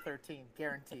one of the 13,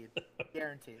 guaranteed.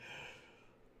 Guaranteed.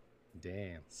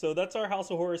 Damn. So that's our House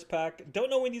of Horrors pack. Don't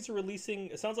know when these are releasing.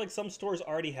 It sounds like some stores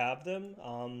already have them.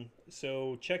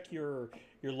 So check your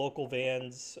local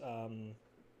Vans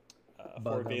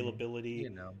for availability. You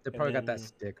know, they probably got that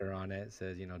sticker on it. It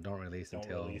says, you know, don't release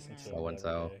until so and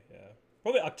so. Yeah,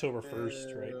 probably October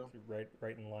 1st,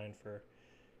 right in line for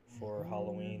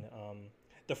Halloween.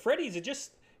 The Freddy's, it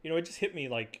just hit me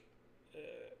like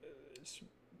it's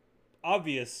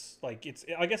obvious. Like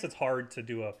I guess it's hard to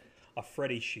do a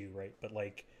Freddy shoe, right? But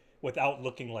like without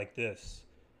looking like this.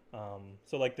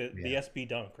 So like the SB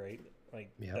Dunk, right? Like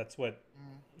that's what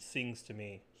sings to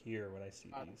me here when I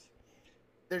see these.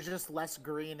 There's just less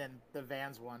green in the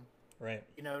Vans one. Right.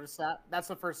 You notice that? That's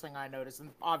the first thing I noticed, and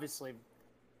obviously,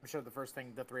 I'm sure the first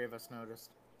thing the three of us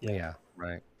noticed. Yeah,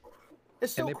 right.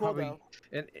 It's still cool though.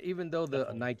 And even though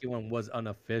the Nike one was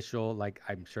unofficial, like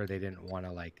I'm sure they didn't want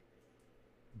to like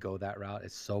go that route.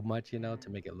 It's so much, you know, to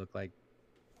make it look like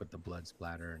with the blood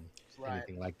splatter and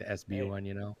anything like the SB one,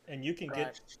 you know. And you can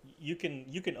get you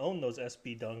can own those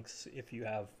SB Dunks if you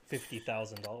have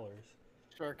 $50,000.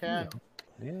 Sure can.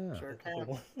 Yeah. Sure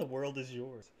can. The world is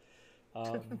yours.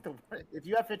 If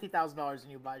you have $50,000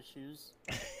 and you buy shoes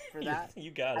for that, you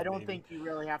got it. I don't think you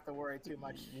really have to worry too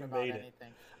much about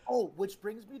anything. Oh, which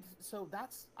brings me to,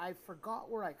 I forgot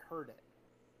where I heard it,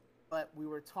 but we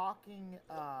were talking,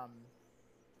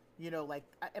 you know, like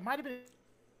it might have been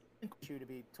you, to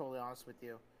be totally honest with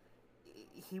you.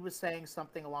 He was saying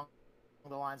something along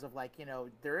the lines of like, you know,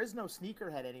 there is no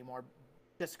sneakerhead anymore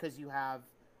just because you have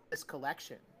this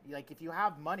collection. Like if you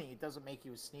have money, it doesn't make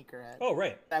you a sneakerhead. Oh,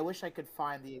 right. I wish I could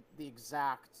find the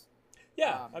exact.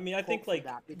 Yeah, I mean, I think like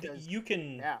you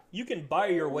can buy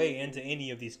your way into any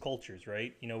of these cultures,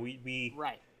 right? You know, we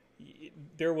right.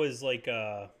 There was like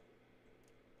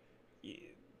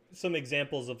some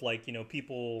examples of like, you know,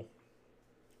 people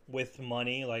with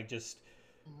money, like just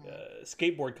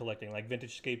skateboard collecting, like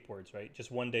vintage skateboards, right?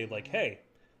 Just one day, like, hey,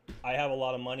 I have a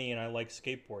lot of money and I like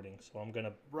skateboarding, so I'm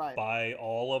gonna buy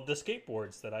all of the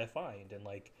skateboards that I find, and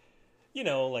like, you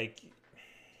know, like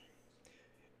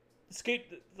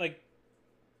like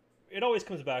it always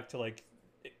comes back to like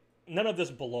none of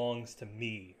this belongs to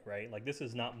me, right? Like this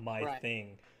is not my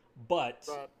thing, but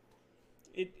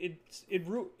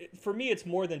for me it's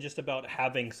more than just about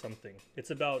having something.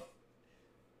 It's about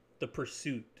the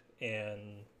pursuit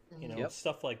and you know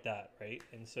stuff like that, right?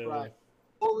 And so well,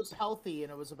 it was healthy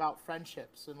and it was about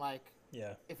friendships and like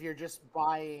if you're just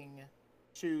buying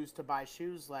shoes to buy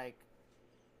shoes, like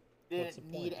didn't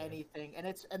need anything,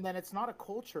 and then it's not a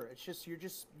culture. It's just you're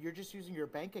just using your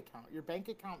bank account. Your bank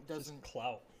account doesn't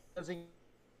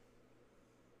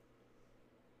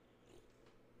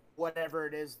whatever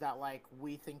it is that like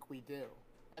we think we do,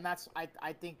 and that's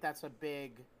I think that's a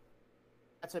big.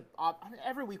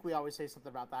 Every week we always say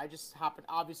something about that. I just happened,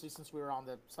 obviously, since we were on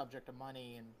the subject of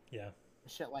money and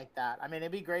shit like that. I mean,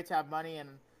 it'd be great to have money, and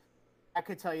I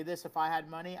could tell you this: if I had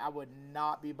money, I would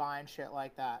not be buying shit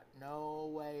like that.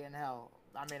 No way in hell.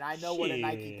 I mean, I know what a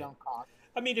Nike Dunk costs.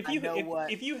 I mean, if you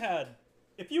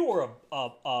were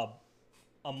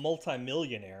a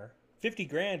multi-millionaire, 50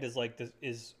 grand is like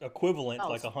is equivalent to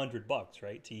like $100,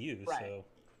 right, to you. So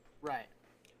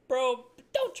bro,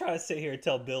 don't try to sit here and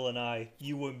tell Bill and I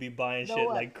you wouldn't be buying shit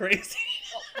like crazy.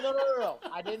 No.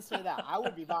 I didn't say that. I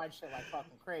would be buying shit like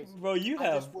fucking crazy. Bro,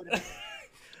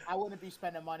 I wouldn't be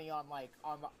spending money on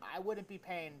I wouldn't be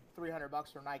paying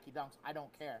 $300 for Nike Dunks. I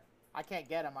don't care. I can't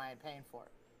get them. I ain't paying for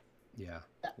it.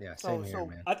 Yeah. Same here,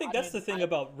 man. I think that's the thing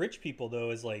about rich people,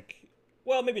 though, is like,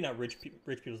 well, maybe not rich people,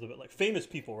 but like famous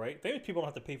people, right? Famous people don't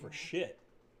have to pay for shit.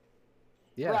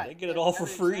 Yeah, they get it all for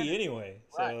free anyway.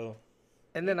 So.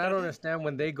 And then I don't understand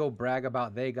when they go brag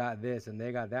about they got this and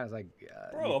they got that. It's like,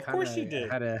 bro, of course you did.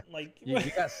 Like you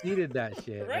got seeded that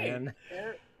shit, man.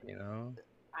 You know.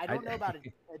 I don't know about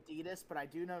Adidas, but I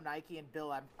do know Nike and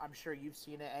Bill. I'm sure you've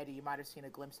seen it, Eddie. You might have seen a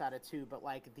glimpse at it too. But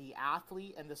like the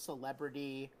athlete and the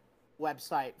celebrity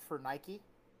website for Nike,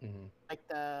 like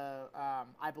the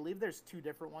I believe there's 2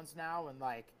 different ones now, and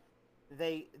like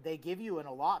they give you an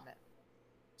allotment,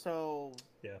 so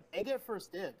they get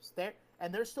first dibs.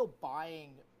 They're still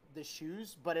buying the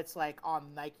shoes, but it's like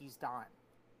on Nike's dime.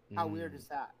 How weird is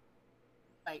that?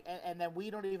 Like, and then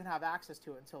we don't even have access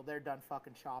to it until they're done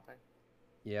fucking shopping.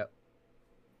 Yep.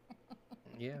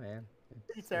 Yeah, man.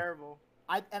 It's terrible.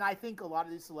 I think a lot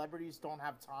of these celebrities don't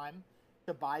have time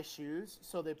to buy shoes,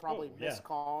 so they probably miss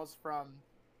calls from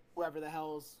whoever the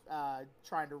hell's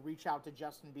trying to reach out to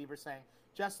Justin Bieber saying,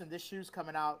 Justin, this shoe's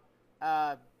coming out.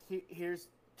 Here's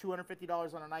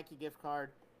 $250 on a Nike gift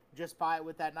card. Just buy it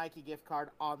with that Nike gift card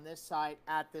on this site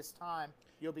at this time.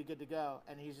 You'll be good to go.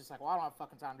 And he's just like, well, I don't have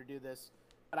fucking time to do this,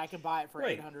 but I can buy it for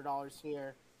 $800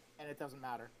 here, and it doesn't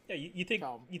matter. Yeah, you think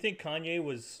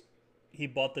Kanye he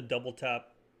bought the double tap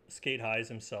skate highs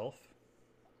himself?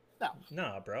 No.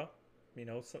 Nah, bro. You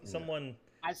know, someone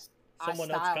else someone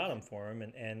got them for him,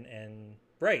 and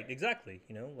right, exactly.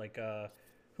 You know, like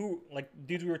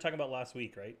dudes we were talking about last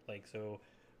week, right? Like, so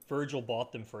Virgil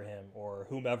bought them for him, or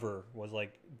whomever was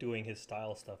like doing his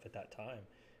style stuff at that time,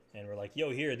 and we're like,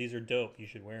 yo, here, these are dope, you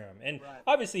should wear them. And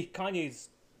obviously Kanye's,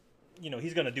 you know,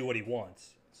 he's gonna do what he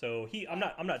wants. So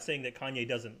I'm not saying that Kanye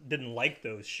didn't like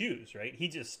those shoes, right? He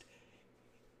just,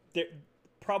 they're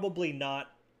probably not,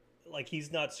 like,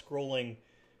 he's not scrolling,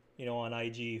 you know, on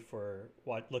IG for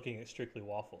looking at Strictly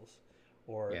Waffles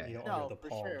or you know, under the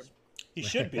palms. Sure. He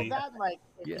should be. That, like,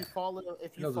 if you follow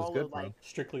good, like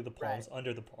Strictly the palms,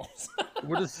 under the palms.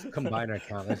 We'll just combine our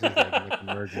account. Let's just like make a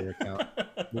merge your account.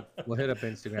 We'll hit up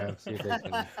Instagram, see if they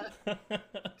can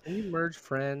you merge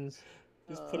friends.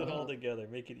 Just put it all together,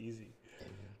 make it easy.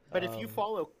 But if you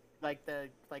follow like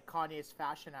Kanye's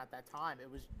fashion at that time,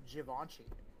 it was Givenchy.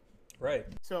 Right.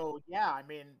 So yeah, I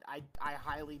mean, I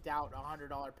highly doubt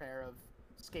 $100 pair of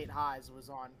skate highs was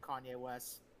on Kanye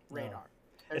West's radar.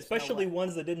 No. Especially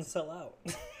ones that didn't sell out.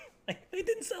 Like, they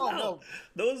didn't sell out. No.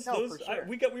 Those sure.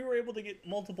 We were able to get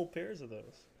multiple pairs of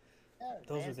those. Yeah,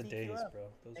 those were the days,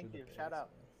 bro. Thank you. Shout out.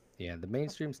 Yeah, the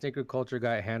mainstream sneaker culture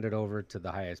got handed over to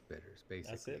the highest bidders,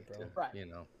 basically. That's it, bro. You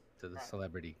know, to the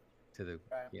celebrity, to the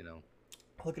you know.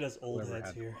 Look at us old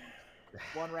heads here.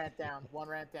 One rant down.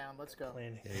 Let's go.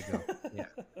 There you go. Yeah.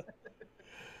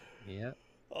 Yeah.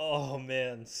 Oh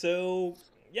man. So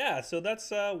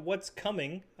that's what's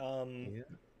coming.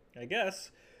 I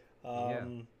guess.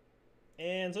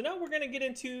 And so now we're gonna get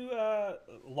into a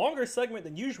longer segment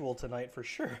than usual tonight for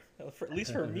sure. At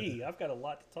least for me, I've got a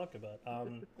lot to talk about.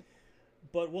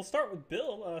 But we'll start with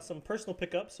Bill. Some personal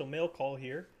pickups. So mail call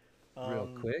here. Real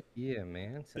quick, yeah,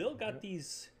 man. Bill got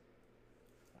these.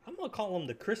 I'm gonna call them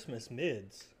the Christmas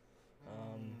mids.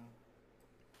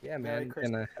 Yeah, man.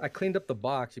 And I cleaned up the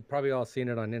box. You've probably all seen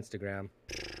it on Instagram.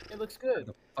 It looks good.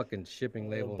 The fucking shipping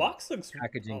label. The box looks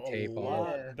packaging tape. A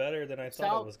lot better than I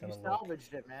thought it was gonna look.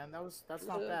 Salvaged it, man. That's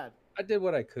not bad. I did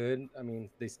what I could. I mean,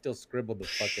 they still scribbled the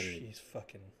fucking.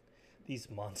 These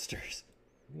monsters.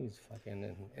 These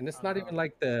fucking, and it's not even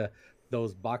like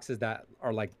those boxes that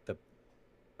are like the.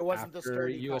 It wasn't the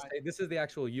sturdy USA. kind. This is the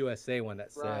actual USA one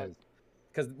that says.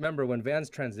 Because remember when Vans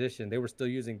transitioned, they were still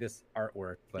using this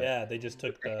artwork. But yeah, they just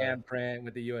took the handprint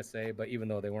with the USA, but even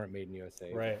though they weren't made in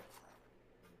USA. Right.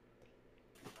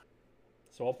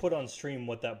 So I'll put on stream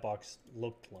what that box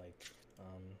looked like,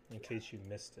 in case you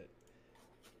missed it.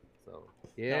 So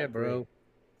yeah, bro,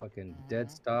 fucking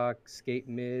dead stock skate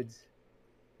mids,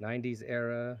 90s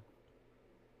era.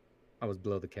 I was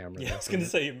below the camera. Yeah, I was gonna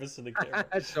say you're missing the camera.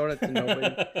 I showed it to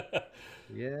nobody.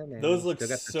 Yeah, man. Those look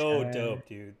so dope,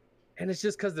 dude. And it's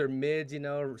just because they're mids, you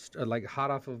know, like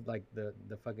hot off of like the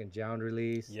fucking Jound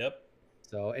release. Yep.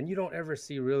 So, and you don't ever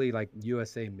see really like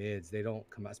USA mids. They don't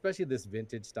come out, especially this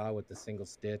vintage style with the single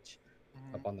stitch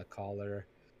up on the collar.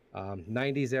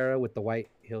 90s era with the white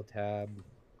heel tab,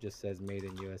 just says made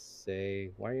in USA.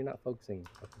 Why are you not focusing?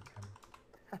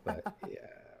 But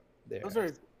yeah,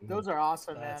 those are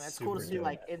awesome, man. It's cool to see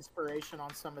like inspiration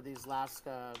on some of these last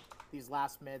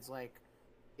mids, like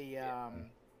the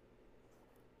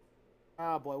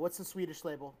oh boy, what's the Swedish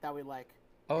label that we like?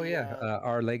 Oh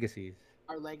Our Legacies.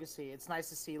 Our Legacy. It's nice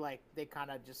to see like they kind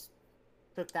of just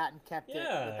took that and kept it. With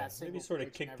that maybe sort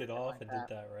of kicked it off and did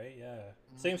that, right? Yeah,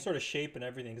 same sort of shape and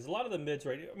everything. Because a lot of the mids,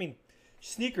 right? I mean,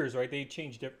 sneakers, right? They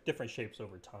change different shapes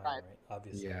over time, right?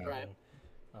 Obviously, yeah. And,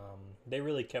 they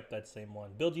really kept that same one.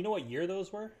 Bill, do you know what year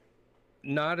those were?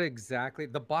 Not exactly.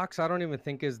 The box, I don't even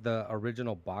think is the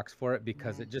original box for it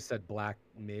because it just said black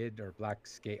mid or black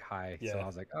skate high. Yeah. So I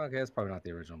was like, okay, that's probably not the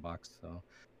original box. So,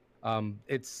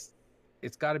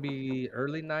 it's got to be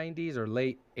early 90s or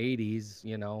late 80s,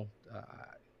 you know.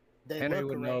 Henry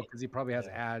would know because he probably has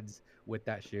ads with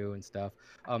that shoe and stuff.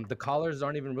 The collars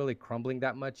aren't even really crumbling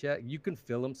that much yet. You can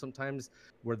feel them sometimes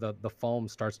where the foam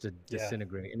starts to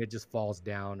disintegrate and it just falls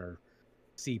down or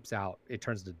seeps out. It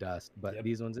turns to dust. But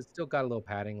these ones, it's still got a little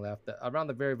padding left. Around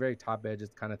the very, very top edge,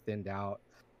 it's kind of thinned out.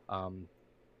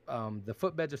 The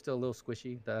footbeds are still a little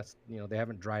squishy. That's, you know, they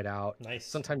haven't dried out. Nice.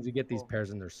 Sometimes you get these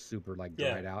pairs and they're super like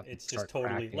dried out. It's just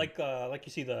totally cracking. like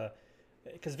you see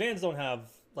because Vans don't have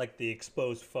like the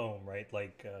exposed foam, right?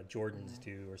 Like Jordans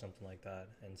do or something like that.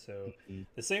 And so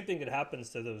the same thing that happens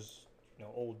to those,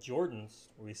 old Jordans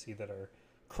we see that are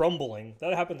crumbling,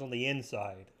 that happens on the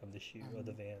inside of the shoe of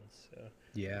the Vans. So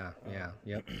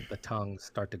Yep. The tongues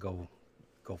start to go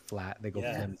flat. They go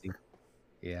flimsy.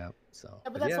 Yeah. So.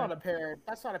 Yeah, but that's not a pair.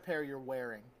 That's not a pair you're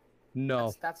wearing.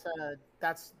 No. That's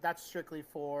strictly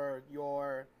for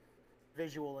your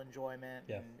visual enjoyment.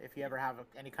 Yeah. And if you ever have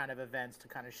any kind of events to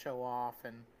kind of show off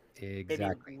and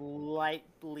exactly maybe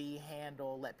lightly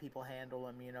let people handle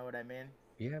them. You know what I mean?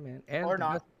 Yeah, man. And or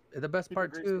not. The best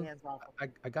part too,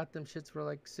 I got them shits for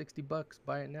like $60.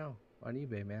 Buy it now on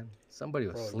eBay, man. Somebody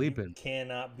was sleeping. You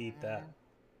cannot beat that.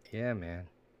 Yeah, man.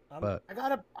 But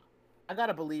I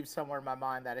gotta believe somewhere in my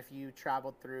mind that if you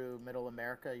traveled through Middle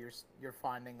America, you're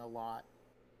finding a lot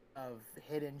of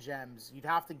hidden gems. You'd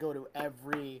have to go to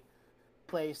every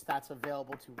place that's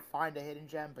available to find a hidden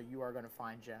gem, but you are gonna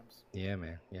find gems. Yeah,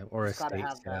 man. Yeah, or estate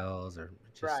sales, or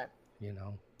just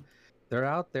they're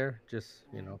out there. Just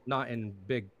not in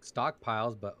big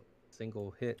stockpiles, but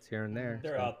single hits here and there.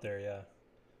 They're out there, yeah.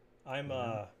 I'm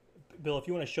Bill. If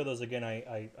you want to show those again,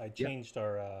 I changed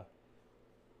our.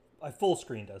 I full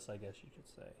screened us, I guess you could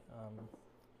say,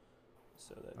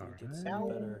 so that we get some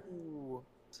better.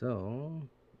 So,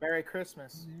 Merry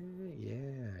Christmas.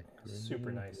 Yeah.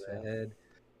 Super nice. Red.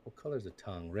 What color's the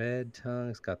tongue? Red tongue.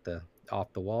 It's got the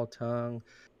off the wall tongue.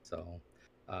 So,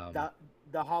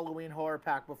 the Halloween horror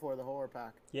pack before the horror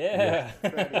pack. Yeah.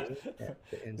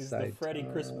 The inside. These are the Freddy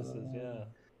Christmases. Yeah.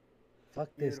 Fuck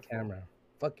this camera.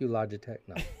 Fuck you, Logitech.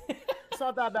 No. It's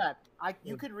not that bad.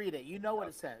 You could read it. You know what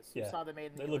it says. Yeah. You saw the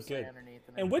made in the USA look good underneath.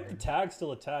 And with the tag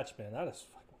still attached, man,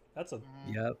 that's a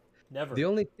Yep. Never. The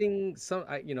only thing,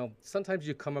 sometimes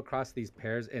you come across these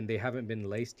pairs and they haven't been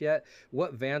laced yet.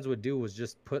 What Vans would do was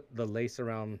just put the lace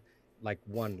around like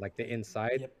the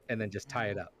inside, and then just tie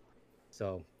it up.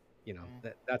 So,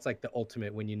 that's like the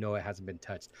ultimate when it hasn't been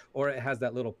touched, or it has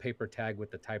that little paper tag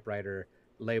with the typewriter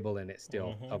label in it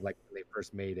still of like when they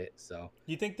first made it. So,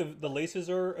 do you think the laces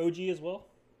are OG as well?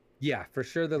 Yeah, for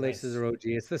sure. The laces are OG.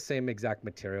 It's the same exact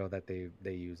material that they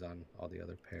use on all the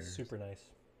other pairs. Super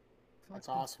nice. That's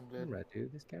awesome, dude. Camera,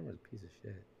 dude. This camera's a piece of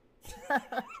shit.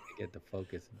 I get the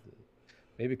focus.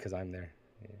 Maybe because I'm there.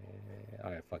 Yeah.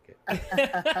 All right, fuck it.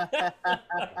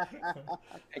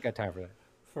 Ain't got time for that.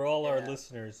 For all our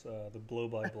listeners, the blow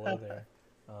by blow there.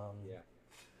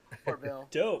 Poor Bill.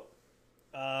 Dope.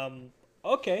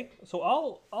 Okay, so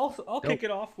I'll kick it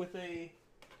off with a.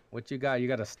 What you got? You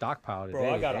got a stockpile today.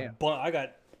 Bro, I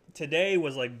got today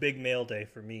was like big mail day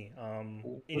for me.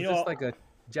 Was this like a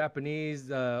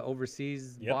Japanese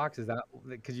overseas box? Is that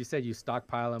because you said you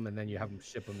stockpile them and then you have them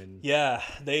ship them in? Yeah,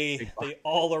 they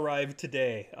all arrived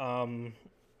today.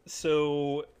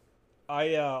 So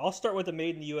I'll start with the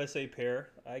made in the USA pair.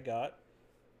 I got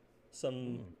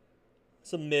some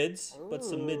mids, but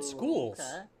some mid schools.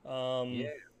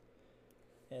 Okay.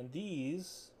 And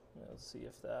these, let's see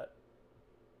if that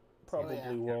probably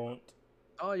won't.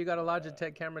 Oh, you got a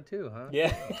Logitech camera too, huh?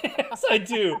 Yeah, yes, I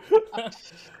do.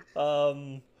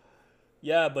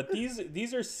 Yeah, but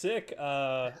these are sick.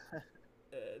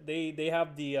 They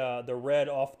have the red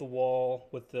off the wall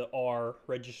with the R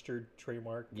registered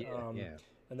trademark.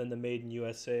 And then the made in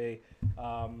USA.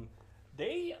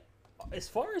 They, as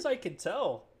far as I can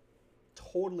tell,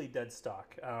 totally dead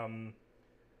stock.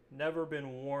 Never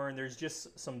been worn. There's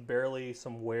just some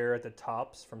wear at the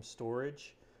tops from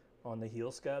storage on the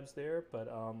heel scabs there, but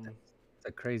it's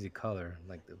a crazy color,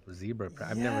 like the zebra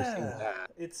print. I've never seen that.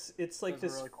 It's like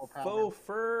this really cool faux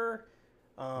fur,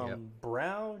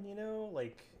 brown,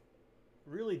 like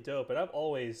really dope. And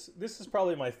this is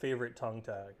probably my favorite tongue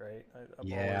tag, right?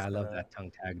 I love that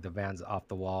tongue tag. The Vans off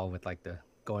the wall with like the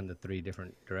going to 3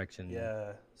 different directions.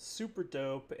 Yeah, super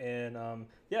dope. And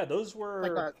those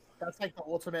were that's like the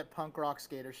ultimate punk rock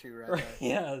skater shoe, right?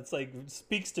 Yeah, it's like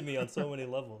speaks to me on so many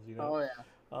levels, Oh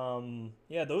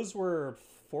yeah. Those were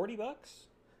 $40.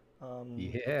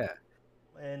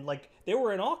 And like they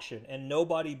were in auction and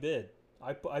nobody bid.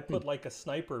 I put like a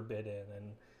sniper bid in,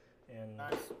 and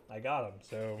nice. I got them.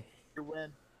 So you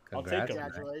win. I'll take them.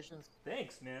 Congratulations.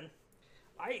 Thanks, man.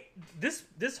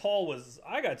 This haul was,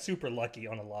 I got super lucky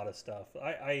on a lot of stuff.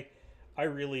 I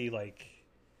really like.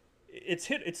 It's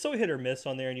so hit or miss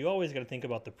on there, and you always got to think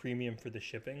about the premium for the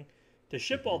shipping. To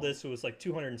ship all this, it was like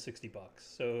 $260.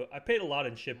 So I paid a lot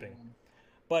in shipping,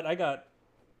 but I got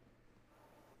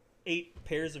 8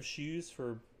 pairs of shoes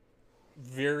for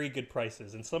very good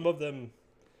prices, and some of them,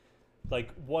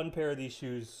 like one pair of these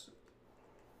shoes,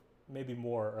 maybe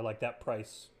more, are like that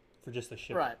price for just the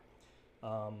shipping. Right.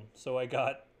 So I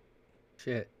got.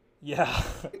 Shit. Yeah.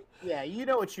 Yeah, you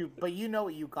know what you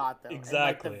got though.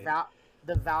 Exactly. And like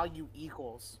the value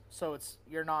equals. So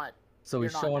you're not. So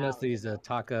he's showing us out, these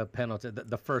Taka Pendleton,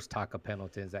 the first Taka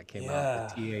Pendletons that came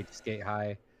out, the TH Skate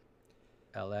High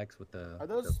LX with the.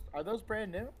 Are those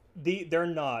brand new? They're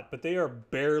not, but they are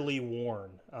barely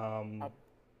worn.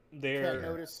 They're can't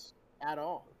notice at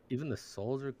all. Even the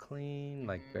soles are clean,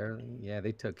 like barely. Yeah,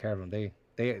 they took care of them.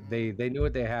 They knew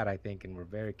what they had, I think, and were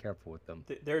very careful with them.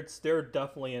 They're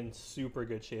definitely in super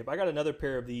good shape. I got another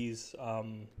pair of these.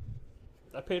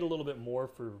 I paid a little bit more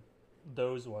for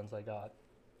those ones. I got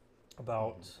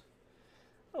about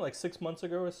like 6 months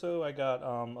ago or so. I got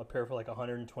a pair for like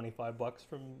 $125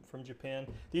 from Japan.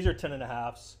 These are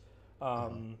 10.5s.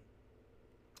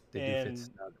 They do fit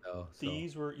snug though. So.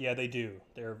 These were they do.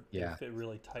 They fit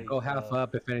really tight. Go half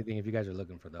up if anything if you guys are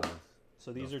looking for those.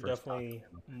 So these are definitely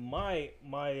my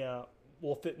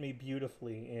will fit me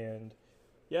beautifully, and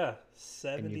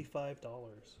 $75.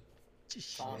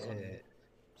 Awesome.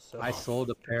 So I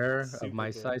sold a pair of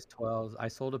my size 12s. I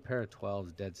sold a pair of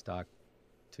 12s dead stock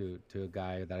to a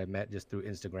guy that I met just through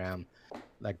Instagram,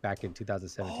 like back in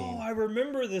 2017. Oh, I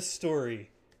remember this story.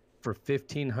 For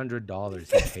 $1,500.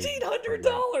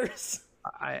 $1,500.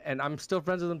 And I'm still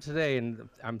friends with him today, and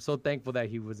I'm so thankful that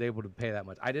he was able to pay that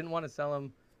much. I didn't want to sell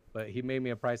him, but he made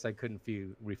me a price I couldn't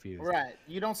refuse. Right,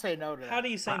 you don't say no to that. How do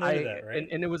you say no to that, right?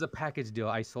 And it was a package deal.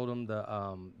 I sold him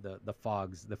the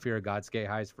Fogs, the Fear of God Skate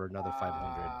Highs for another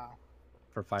 500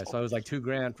 for $5. So it was like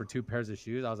 $2,000 for 2 pairs of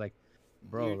shoes. I was like,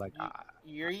 bro,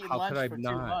 you're eating how lunch could I for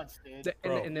not? 2 months, dude.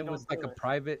 And it was like a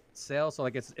private sale, so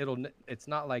like it's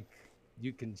not like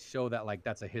you can show that like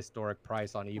that's a historic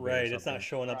price on eBay. Right, it's not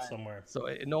showing up somewhere. So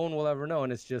no one will ever know,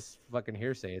 and it's just fucking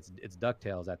hearsay. It's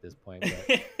DuckTales at this point.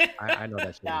 But I know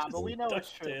that shit. Nah, but we know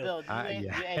it's true. Bill,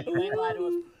 you ain't lied to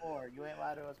us before. You ain't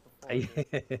lied to us before.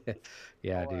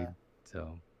 Yeah, dude.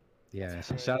 So, yeah.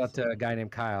 Shout out to a guy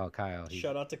named Kyle.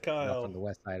 Shout out to Kyle on the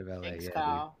west side of LA. Thanks,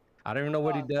 Kyle. Dude. I don't even know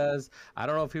what he does. I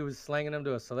don't know if he was slanging them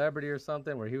to a celebrity or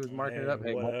something, where he was marking it up.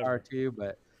 Hey, more power to you,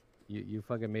 but. You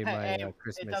fucking made my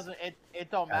Christmas.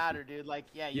 It don't matter, dude. Like,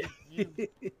 you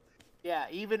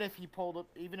even if you pulled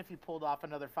off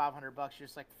another $500, you're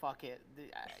just like, fuck it. You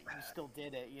still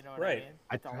did it. You know what I mean?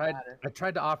 I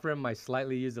tried to offer him my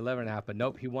slightly used 11.5, but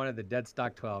nope, he wanted the dead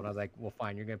stock 12. And I was like, well,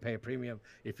 fine, you're gonna pay a premium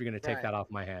if you're gonna take that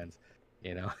off my hands.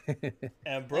 You know.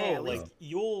 And bro, like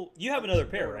you have another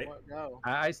pair, right?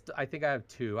 I think I have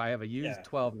 2. I have a used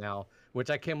 12 now, which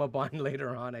I came up on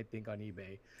later on, I think, on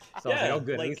eBay. So I was like, oh,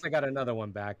 good. At least I got another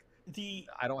one back.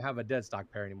 I don't have a dead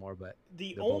stock pair anymore, but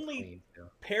the only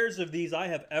pairs of these I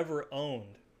have ever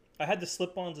owned, I had the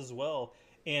slip-ons as well,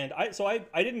 and I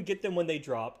didn't get them when they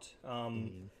dropped.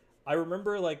 I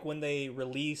remember like when they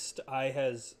released, I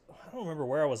don't remember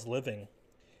where I was living,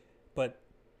 but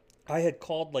I had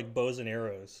called like Bows and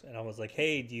Arrows, and I was like,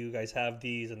 hey, do you guys have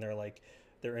these? And they're like,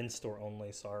 they're in store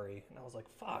only, sorry. And I was like,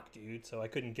 fuck, dude. So I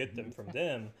couldn't get them from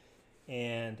them.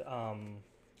 And I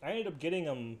ended up getting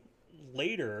them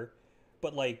later,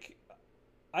 but like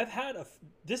I've had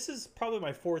this is probably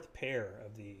my 4th pair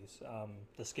of these,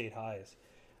 the Skate Highs.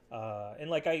 And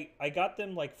like I got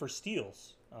them like for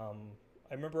steals.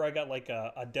 I remember I got like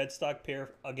a dead stock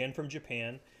pair again from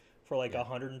Japan for like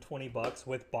 $120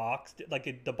 with box.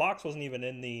 Like the box wasn't even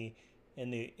in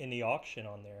the auction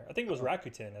on there. I think it was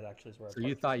Rakuten. It actually is where. So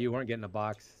you thought you weren't getting a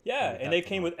box? Yeah, and they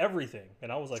came with everything,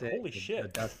 and I was like, "Holy shit!" The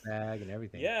dust bag and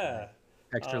everything. Yeah.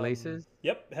 Extra laces.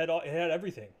 Yep, it had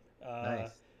everything.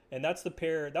 Nice. And that's the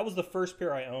pair. That was the first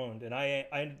pair I owned,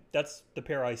 and that's the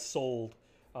pair I sold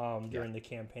during the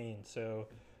campaign. So.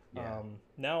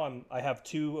 Now I have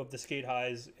 2 of the Skate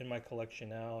Highs in my collection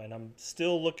now, and I'm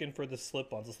still looking for the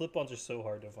slip-ons. The slip-ons are so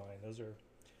hard to find. Those are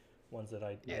ones that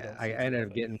I ended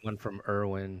up getting one from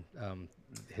Irwin,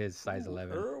 his size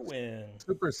 11. Irwin,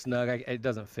 super snug. It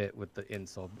doesn't fit with the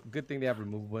insole. Good thing they have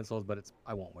removable insoles, but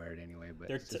I won't wear it anyway. But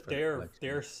they're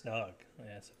snug.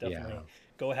 Yeah, so definitely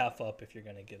go half up if you're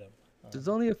gonna get them. There's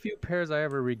only a few pairs I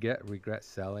ever regret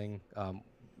selling.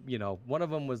 You know, one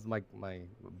of them was like my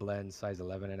blend size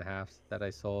 11.5 that I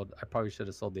sold. I probably should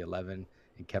have sold the 11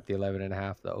 and kept the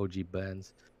 11.5, the OG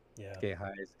blends, Skate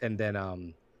Highs. And then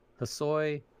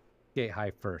Hosoi Skate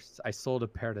High first. I sold a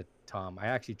pair to Tom. I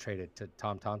actually traded to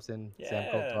Tom Thompson,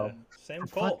 Sam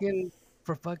Colt.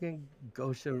 For fucking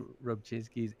Gosha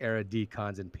Robchinski's era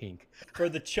decons in pink. For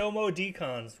the Chomo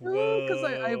decons. Whoa. Because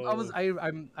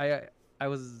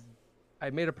I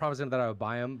made a promise to him that I would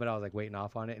buy them, but I was like waiting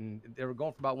off on it, and they were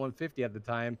going for about $150 at the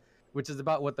time, which is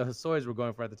about what the Hosois were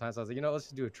going for at the time. So I was like, let's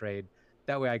just do a trade.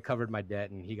 That way I covered my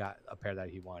debt, and he got a pair that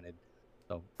he wanted.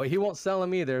 So, but he won't sell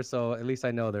them either. So at least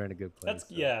I know they're in a good place.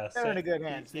 They're in a good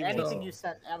hands. Anything you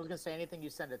send, I was gonna say anything you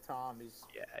send to Tom, he's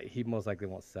he most likely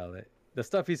won't sell it. The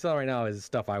stuff he's selling right now is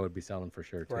stuff I would be selling for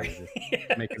sure too. Right.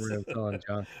 Just making room, selling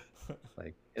junk.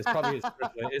 Like it's probably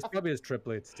his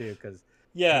triplets too, because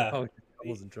yeah.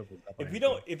 doubles and triples.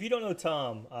 If you don't know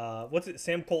Tom, what's it?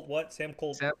 Sam Colt what? Sam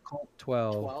Colt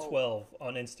 12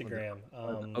 on Instagram.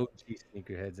 OG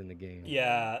sneakerheads in the game.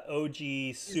 Yeah,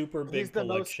 OG super big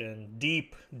collection,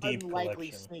 deep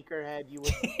unlikely collection. Sneakerhead. You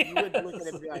would look at him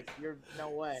and be like, "You're no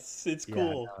way." It's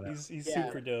cool. He's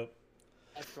super dope.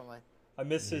 Excellently. I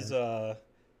miss his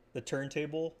the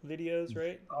turntable videos,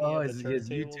 right? Oh, his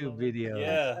YouTube video.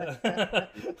 Yeah.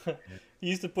 He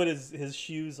used to put his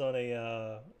shoes on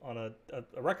a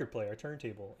record player, a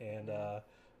turntable, and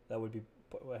that would be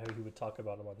how he would talk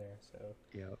about them on there. So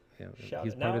yeah.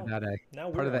 He's part of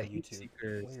that Heat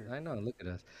Seekers. Weird. I know. Look at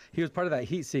us. He was part of that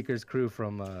Heat Seekers crew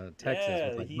from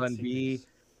Texas with like Bun B.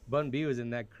 Bun B was in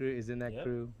that crew.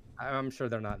 Crew. I'm sure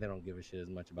they don't give a shit as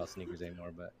much about sneakers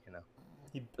anymore, but you know.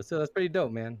 But still, that's pretty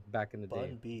dope, man. Back in the day.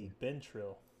 Bun B, Ben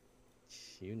Trill.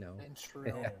 You know. Ben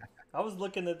Trill. I was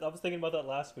thinking about that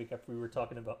last week after we were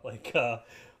talking about like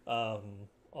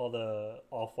all the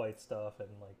Off-White stuff and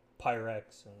like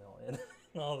Pyrex and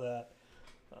all that.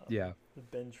 The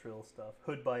Ben Trill stuff.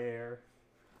 Hood by Air.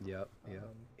 Yep.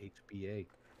 HBA.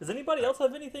 Does anybody else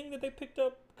have anything that they picked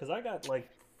up? Because I got like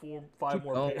 5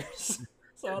 more pairs.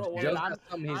 So I don't Joe's got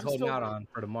something he's holding out on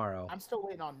for tomorrow. I'm still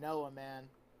waiting on Noah, man.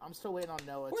 I'm still waiting on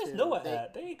Noah. Where's Noah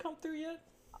at? They ain't come through yet.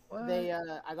 What?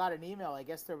 I got an email. I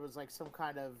guess there was like some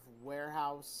kind of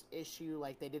warehouse issue.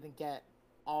 Like they didn't get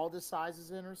all the sizes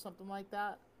in or something like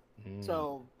that.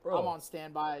 So I'm on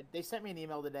standby. They sent me an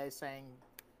email today saying,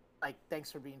 like,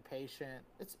 thanks for being patient.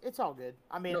 It's all good.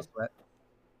 I mean, no sweat.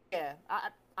 Yeah.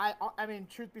 I mean,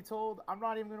 truth be told, I'm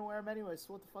not even gonna wear them anyway.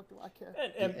 So what the fuck do I care?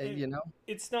 And you know,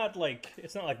 it's not like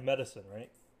medicine,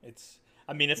 right? It's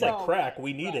like crack.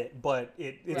 We need it, but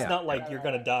it's not like you're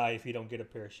gonna die if you don't get a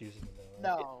pair of shoes in the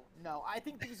middle. No. I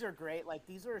think these are great. Like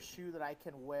these are a shoe that I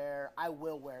can wear. I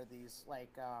will wear these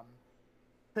like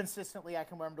consistently. I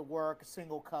can wear them to work, a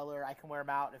single color. I can wear them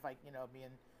out if me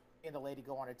and the lady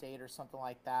go on a date or something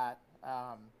like that.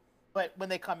 But when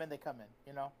they come in,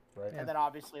 you know. Right. And then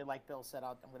obviously, like Bill said,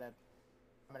 I'm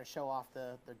gonna show off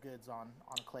the goods on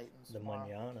Clayton's. The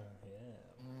manana,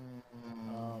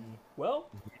 yeah. Well,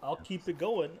 I'll keep it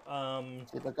going.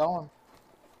 Keep it going.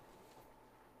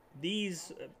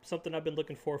 These something I've been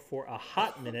looking for a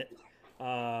hot minute.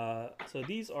 So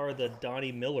these are the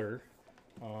Donnie Miller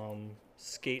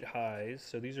skate highs.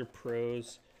 So these are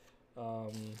pros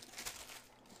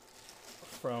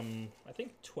from I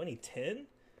think 2010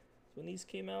 when these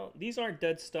came out. These aren't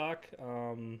dead stock,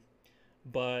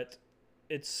 but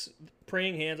it's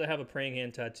praying hands. I have a praying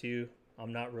hand tattoo.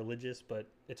 I'm not religious, but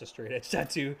it's a straight edge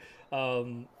tattoo. I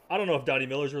don't know if Donnie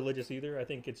Miller's religious either. I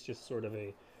think it's just sort of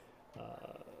an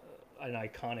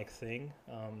iconic thing.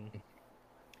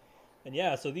 And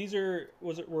yeah, so these were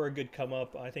a good come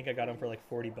up. I think I got them for like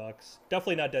 $40.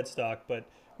 Definitely not dead stock, but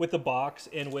with the box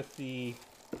and with the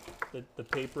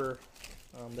paper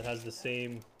that has the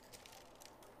same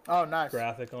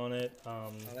graphic on it.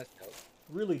 That's dope.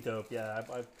 Really dope. Yeah,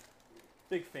 I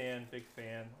big fan.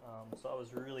 So I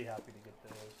was really happy to get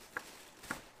those.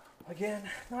 Again,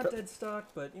 not dead stock,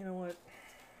 but you know what?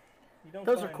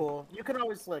 Those are cool. You can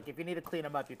always look if you need to clean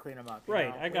them up. You clean them up.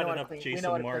 Right. I got enough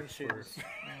Jason Marks for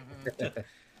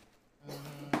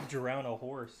drown a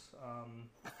horse.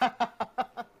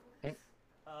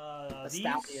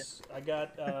 These I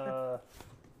got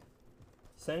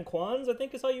San Juans, I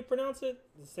think is how you pronounce it.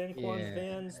 The San Juans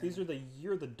Vans. These are the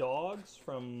Year of the Dogs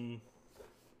from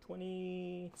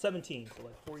 2017, so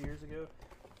like 4 years ago.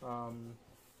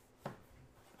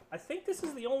 I think this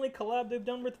is the only collab they've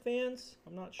done with Vans.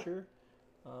 I'm not sure.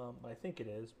 I think it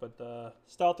is, but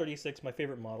Style 36, my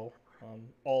favorite model.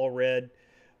 All red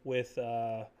with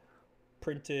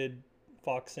printed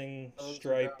foxing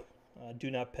stripe. Do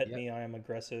not pet me, I am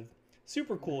aggressive.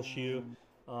 Super cool shoe.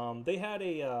 They had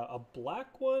a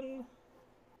black one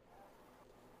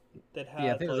that had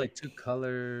I think it was like 2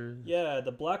 colors. Yeah,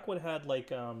 the black one had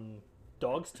like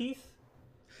dog's teeth.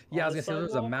 Yeah, I was gonna say there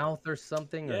was a mouth or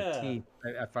something or teeth,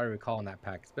 if I recall in that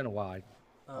pack. It's been a while.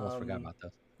 I almost forgot about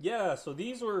those. Yeah, so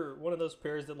these were one of those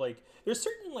pairs that like there's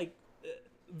certain like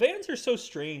Vans are so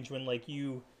strange when like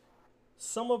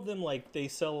some of them like they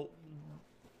sell,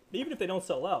 even if they don't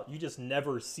sell out, you just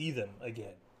never see them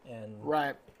again. And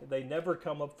they never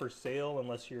come up for sale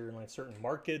unless you're in like certain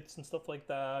markets and stuff like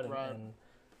that. And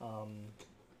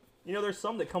You know, there's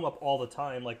some that come up all the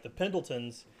time, like the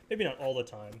Pendletons. Maybe not all the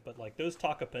time, but like those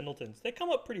Taka Pendletons, they come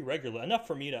up pretty regularly, enough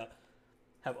for me to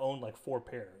have owned like 4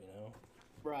 pair. You know,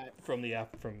 Right. from the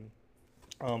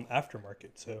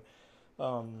aftermarket. So,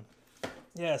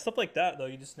 yeah, stuff like that though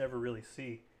you just never really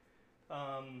see.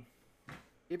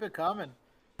 Keep it coming.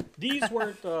 These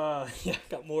weren't. Yeah,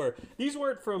 got more. These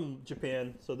weren't from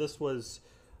Japan. So this was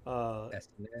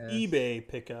eBay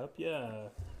pickup. Yeah,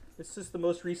 this is the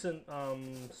most recent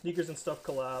sneakers and stuff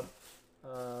collab.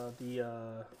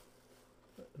 The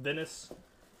Venice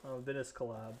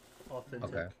collab, authentic.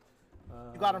 Okay.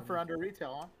 You got them for under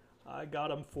retail, huh? I got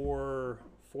them for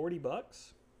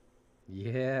 $40.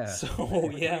 Yeah. So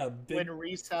yeah, When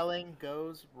reselling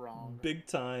goes wrong. big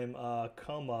time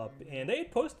come up, and they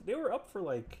had posted. They were up for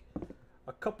like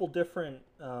a couple different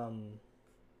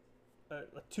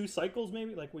 2 cycles,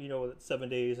 maybe, like 7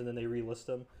 days, and then they relist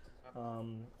them.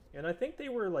 And I think they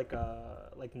were like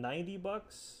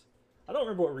 $90. I don't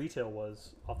remember what retail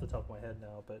was off the top of my head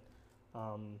now, but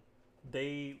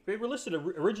they were listed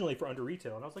originally for under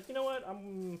retail, and I was like, you know what,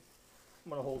 I'm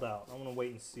gonna hold out. I'm gonna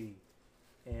wait and see.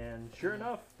 And sure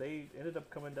enough, they ended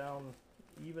up coming down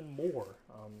even more.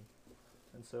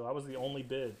 And so I was the only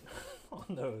bid on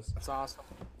those. That's awesome.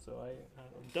 So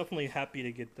I'm definitely happy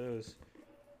to get those.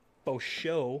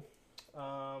 Show.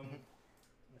 I'm gonna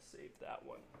save that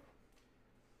one.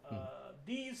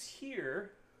 These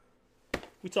here,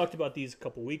 we talked about these a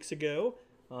couple weeks ago.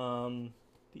 The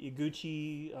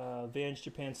Iguchi Vans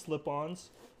Japan slip-ons.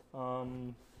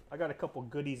 I got a couple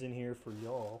goodies in here for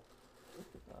y'all.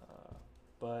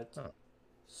 But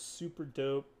super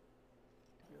dope.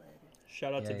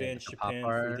 Shout out to Vans Japan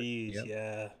for these. Yep.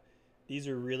 Yeah, these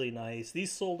are really nice.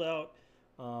 These sold out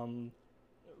from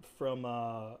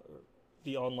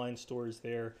the online stores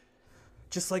there.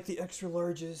 Just like the extra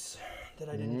larges that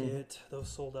I didn't get. Those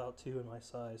sold out too in my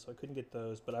size, so I couldn't get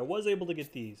those. But I was able to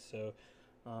get these, so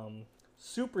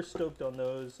super stoked on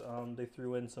those. They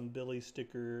threw in some Billy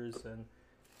stickers, and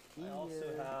I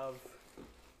also have...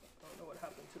 I don't know what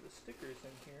happened to the stickers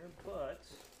in here, but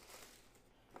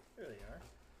there they are.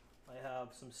 I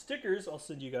have some stickers I'll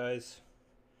send you guys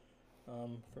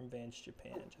from Vans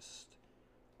Japan. Just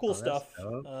cool stuff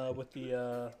with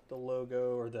the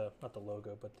logo, or not the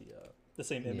logo, but the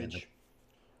same image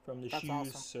from the shoes.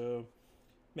 Awesome. So,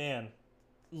 man,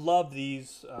 love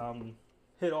these.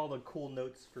 Hit all the cool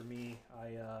notes for me.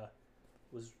 I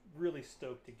was really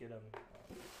stoked to get them.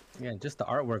 Yeah, just the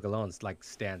artwork alone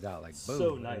stands out. Like, boom.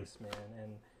 So nice, man.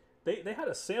 And they had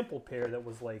a sample pair that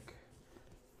was like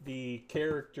the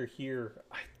character here.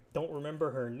 I don't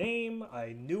remember her name.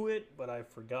 I knew it, but I've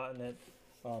forgotten it.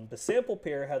 The sample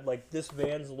pair had like this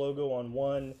Vans logo on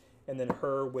one, and then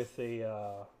her with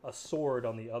a sword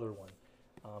on the other one.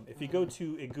 If you go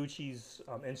to Iguchi's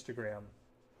Instagram,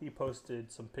 he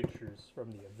posted some pictures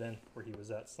from the event where he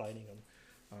was at signing them.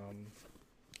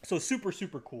 So super,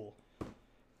 super cool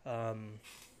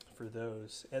for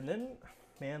those. And then,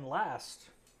 man,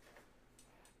 last,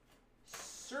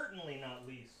 certainly not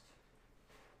least,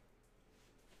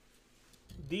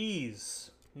 these,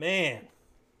 man.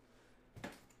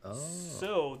 Oh.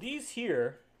 So these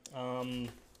here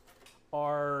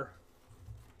are,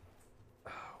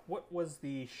 what was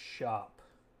the shop?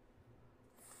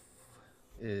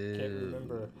 Can't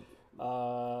remember.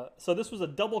 So this was a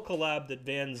double collab that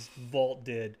Vans Vault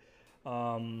did.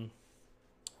 What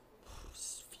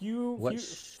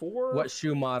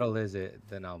shoe model is it?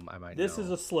 Then I might know. This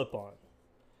is a slip-on.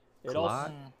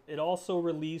 It also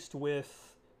released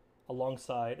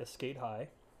alongside a Skate High.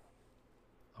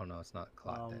 Oh no, it's not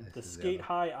Clot. The Skate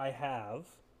High I have,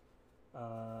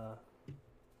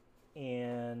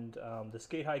 and the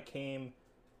Skate High came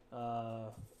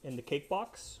in the cake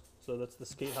box. So that's the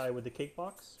Skate High with the cake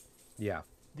box. Yeah.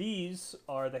 These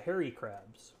are the Hairy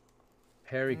Crabs.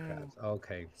 Hairy Crabs.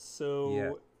 Okay.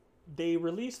 So they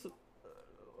released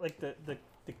like the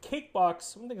cake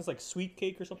box. I think it's like Sweet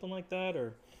Cake or something like that,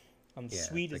 or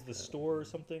Sweet is the store or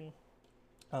something.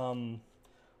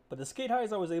 But the Skate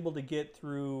Highs I was able to get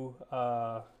through.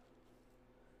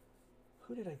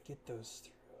 Who did I get those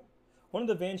through? One of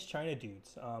the Vans China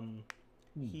dudes.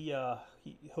 He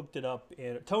hooked it up,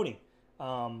 and Tony.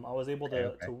 I was able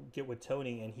to get with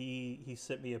Tony, and he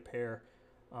sent me a pair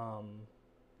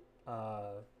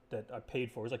that I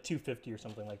paid for. It was like $250 or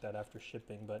something like that after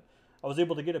shipping, but I was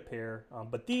able to get a pair.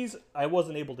 But these I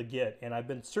wasn't able to get, and I've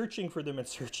been searching for them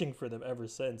ever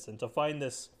since. And to find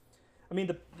this, I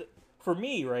mean, for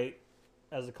me, right,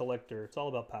 as a collector, it's all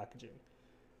about packaging,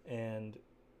 and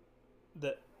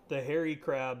the Hairy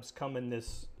Crabs come in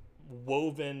this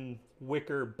woven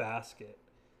wicker basket.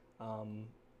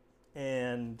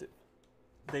 And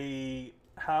they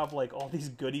have like all these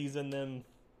goodies in them,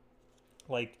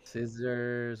 like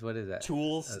scissors. What is that?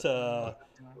 tools to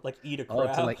like eat a Oh,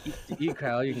 crab. to like eat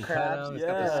crab. You can cut Crabs, them. It's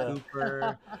yeah. got the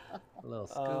scooper. A little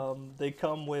scoop. They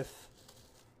come with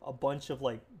a bunch of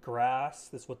like grass.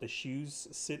 That's what the shoes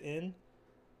sit in.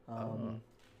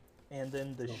 And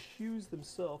then the shoes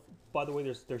themselves. By the way,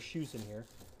 there's shoes in here.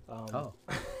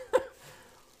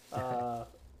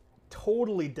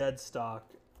 Totally dead stock.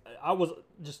 I was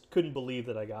just couldn't believe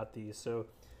that I got these. So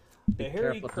the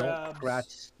hairy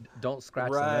crabs. Don't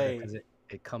scratch the leather because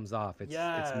it comes off. It's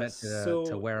meant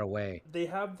to wear away. They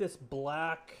have this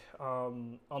black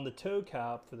on the toe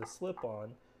cap for the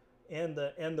slip-on, and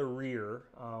the rear,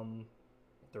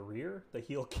 the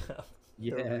heel cap,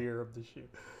 the rear of the shoe.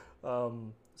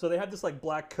 So they have this like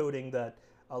black coating that,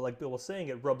 like Bill was saying,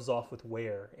 it rubs off with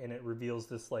wear, and it reveals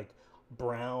this like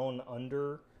brown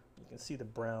under. You can see the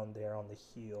brown there on the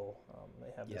heel.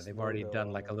 They have they've already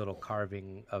done like a little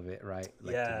carving of it, right?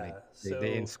 Like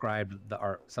they inscribed the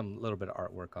art, some little bit of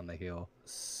artwork on the heel.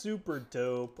 Super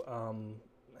dope.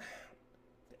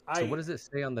 So what does it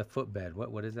say on the footbed?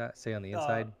 What does that say on the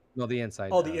inside? No, the inside.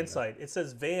 Oh, the inside. It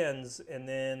says Vans, and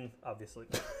then obviously,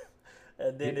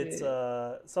 and then it's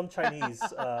some Chinese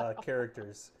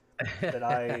characters that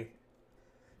I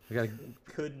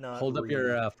could not hold up read.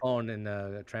 your phone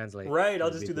and translate. Right,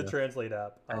 I'll just do the translate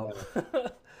app.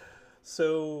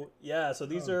 So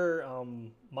these are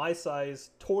my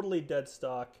size, totally dead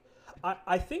stock.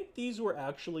 I think these were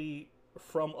actually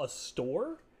from a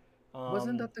store.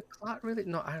 Wasn't that the Clot really?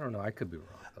 No, I don't know. I could be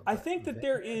wrong. I think that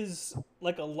there is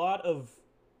like a lot of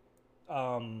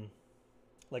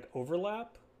like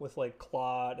overlap with like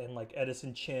Clot and like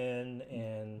Edison Chen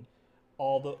and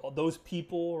all those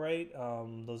people, right?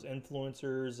 Those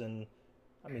influencers, and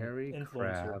I mean, Harry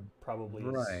influencer Crab. probably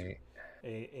Right.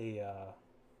 is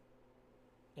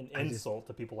an insult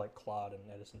to people like Claude and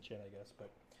Edison Chen, I guess.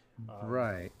 But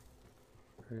right.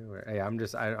 Hey, I'm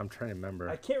trying to remember.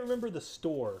 I can't remember the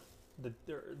store,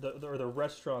 the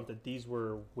restaurant that these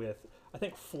were with. I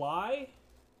think Fly. It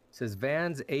says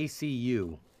Vans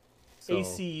ACU. So,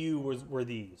 ACU were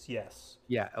these, yes.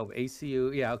 Yeah,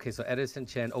 ACU. Yeah, okay. So Edison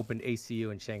Chen opened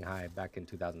ACU in Shanghai back in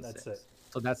 2006. That's it.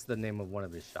 So that's the name of one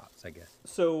of his shops, I guess.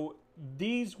 So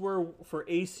these were for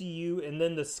ACU, and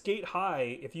then the Skate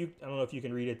High. I don't know if you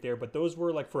can read it there, but those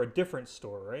were like for a different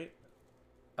store, right?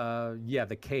 Yeah,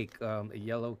 the cake, a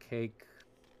yellow cake.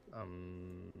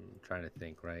 Trying to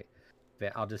think, right?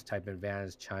 I'll just type in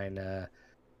Vans China,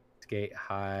 Skate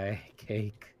High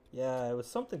cake. Yeah, it was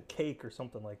something cake or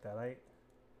something like that.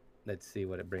 Let's see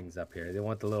what it brings up here. They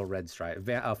want the little red stripe.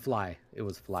 Fly. It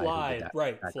was Fly. Fly,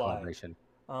 right? That Fly. Collaboration.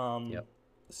 Yep.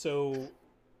 So,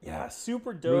 yeah,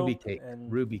 super dope. Ruby cake. And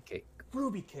Ruby cake.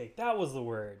 Ruby cake. That was the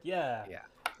word. Yeah. Yeah.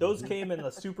 Those came in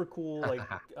a super cool like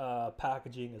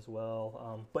packaging as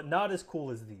well, but not as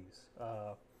cool as these.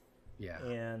 Yeah.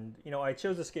 And I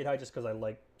chose the Skate High just because I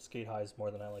like Skate Highs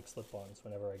more than I like slip-ons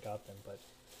whenever I got them. But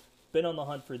been on the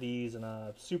hunt for these, and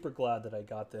I'm super glad that I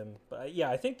got them. But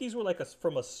I think these were like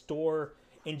from a store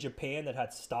in Japan that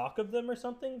had stock of them or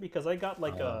something. Because I got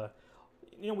like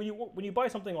when you buy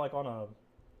something like on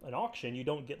an auction, you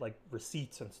don't get like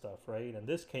receipts and stuff, right? And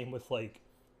this came with like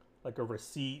a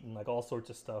receipt and like all sorts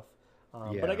of stuff.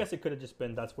 But I guess it could have just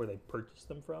been that's where they purchased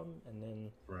them from, and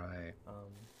then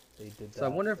they did that. So I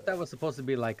wonder if that was supposed to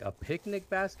be like a picnic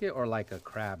basket or like a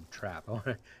crab trap,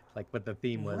 like what the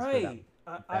theme was for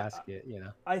that basket,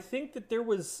 I think that there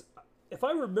was, if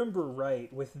I remember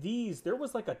right, with these, there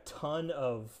was like a ton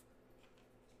of,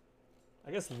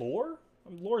 I guess, lore?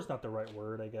 Lore is not the right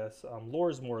word, I guess.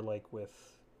 Lore is more like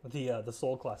with the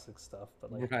Soul Classic stuff.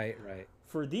 But like, right.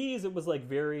 For these, it was like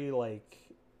very like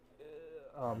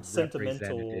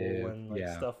sentimental and like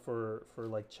stuff for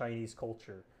like Chinese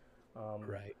culture.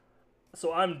 Right.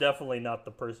 So I'm definitely not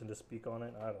the person to speak on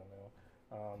it. I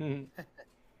don't know.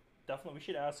 Definitely, we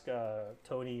should ask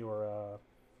Tony or or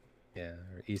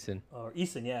Eason. Or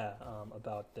Eason,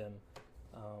 about them.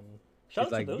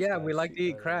 He's like, guys. We like to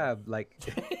eat crab. Like,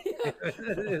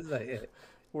 it's like,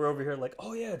 we're over here like,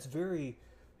 oh yeah, it's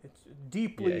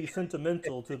deeply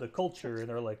sentimental to the culture, and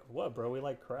they're like, what, bro? We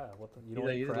like crab. What you don't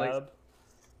eat crab?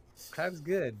 Crab's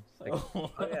good. Like,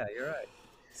 oh yeah, you're right.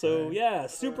 So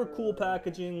super cool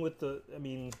packaging with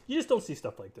you just don't see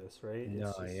stuff like this, right?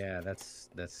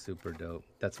 That's super dope.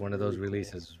 That's one of those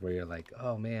releases where you're like,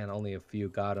 oh man, only a few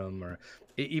got them, or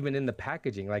even in the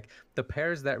packaging, like the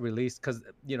pairs that released,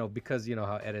 because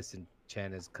how Edison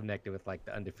Chen is connected with like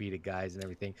the Undefeated guys and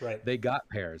everything. Right. They got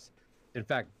pairs. In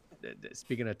fact,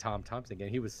 speaking of Tom Thompson again,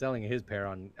 he was selling his pair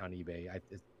on eBay.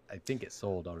 I think it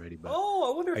sold already. But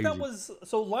I wonder if that was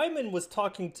so. Lyman was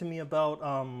talking to me about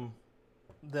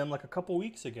them like a couple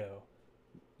weeks ago.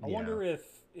 I wonder if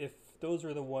those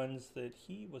are the ones that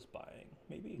he was buying.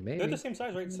 Maybe they're the same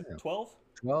size, right? 12.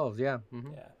 12, yeah.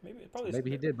 Yeah, probably. So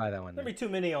maybe he did buy that one. There'd be too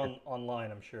many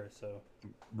online, I'm sure. So,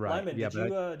 right. Lyman,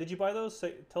 did you buy those?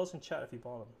 Tell us in chat if you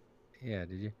bought them. Yeah,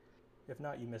 did you? If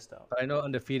not, you missed out. But I know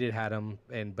Undefeated had them,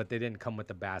 but they didn't come with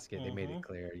the basket. They made it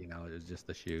clear, it was just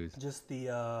the shoes. Just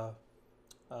the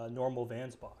normal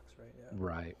Vans box, right? Yeah.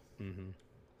 Right. Mm-hmm.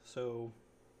 So.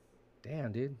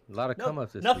 Damn, dude, a lot of come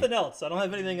ups this Nothing week. else. I don't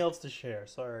have anything else to share.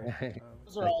 Sorry.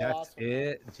 Those are all that's awesome.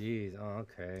 it. Jeez. Oh,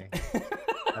 okay.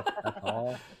 that's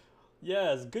all.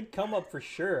 Yeah, it's good come up for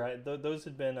sure. Those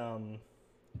had been.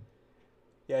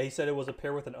 Yeah, he said it was a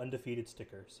pair with an undefeated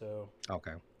sticker. So.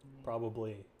 Okay.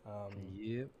 Probably.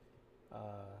 Yep.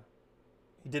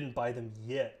 He didn't buy them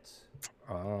yet.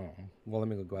 Oh, well, let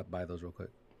me go out and buy those real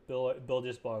quick. Bill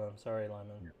just bought them. Sorry,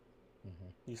 Lyman. Yeah.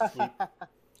 Mm-hmm. You sleep.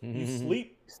 You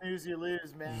sleep. Snooze, you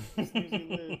lose, man. Snooze,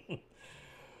 you lose.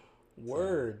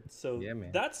 Word. So yeah,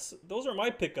 man. Those are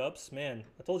my pickups, man.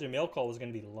 I told you mail call was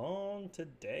gonna be long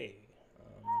today,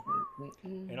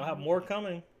 and I'll have more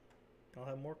coming.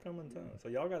 So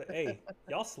y'all gotta,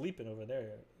 y'all sleeping over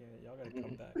there. Yeah, y'all gotta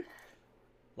come back.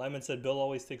 Lyman said Bill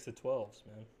always takes the 12s,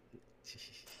 man.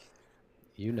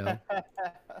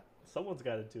 Someone's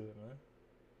got to do it, man.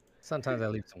 Sometimes I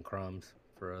leave some crumbs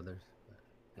for others.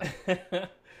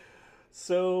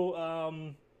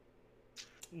 So,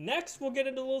 next we'll get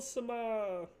into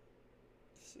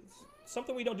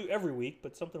something we don't do every week,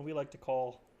 but something we like to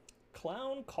call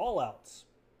clown callouts.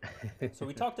 So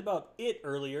we talked about it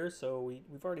earlier, so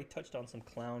we've already touched on some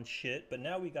clown shit, but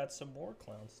now we got some more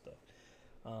clown stuff.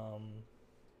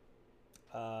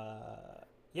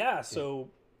 So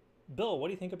Bill, what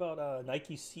do you think about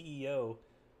Nike CEO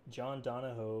John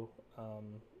Donahoe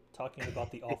talking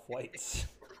about the Off-Whites?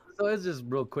 So it's just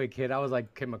real quick hit. I was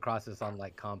came across this on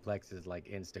Complex's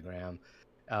Instagram.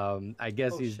 I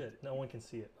guess shit, no one can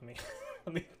see it.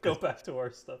 Let me go back to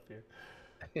our stuff here.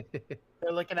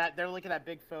 They're looking at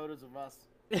big photos of us.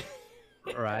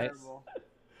 Right.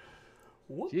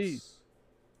 Whoops. Jeez.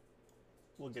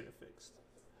 We'll get it fixed.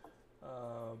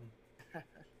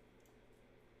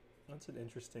 That's an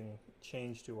interesting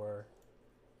change to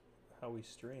how we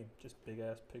stream. Just big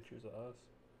ass pictures of us.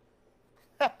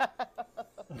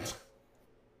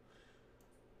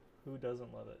 Who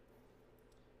doesn't love it?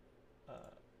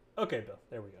 Okay, Bill.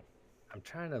 There we go. I'm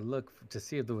trying to look to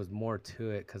see if there was more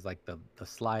to it, because the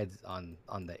slides on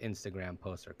the Instagram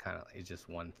post are kind of it's just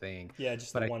one thing. Yeah,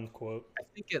 just one quote. I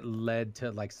think it led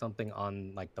to something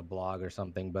on the blog or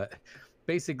something, but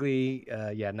basically,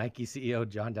 Nike CEO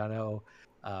John Donahoe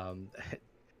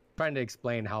trying to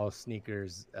explain how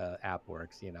sneakers app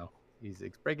works. He's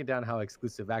breaking down how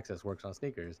exclusive access works on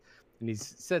sneakers, and he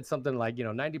said something like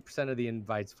 90% of the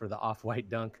invites for the Off-White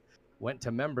Dunk went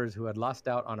to members who had lost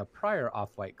out on a prior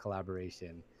Off-White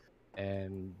collaboration.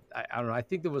 And I don't know, I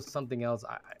think there was something else.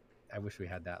 I wish we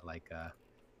had that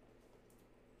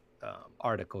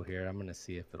article here. I'm gonna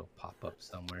see if it'll pop up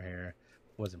somewhere here.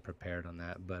 Wasn't prepared on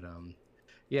that, but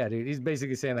yeah, dude, he's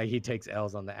basically saying he takes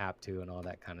L's on the app too and all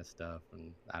that kind of stuff.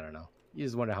 And I don't know, you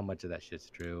just wonder how much of that shit's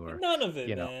true, or none of it,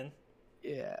 man.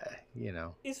 Yeah,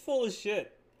 he's full of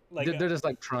shit. They're just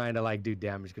trying to do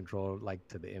damage control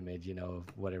to the image, of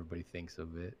what everybody thinks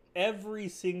of it. Every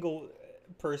single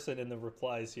person in the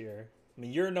replies here.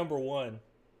 You're number one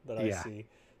that I see.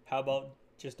 How about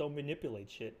just don't manipulate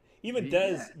shit? Even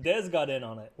Dez got in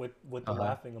on it with the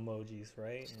laughing emojis,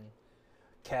 right? And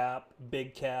cap,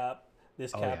 big cap,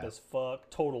 this cap is fuck,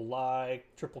 total lie,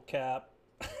 triple cap.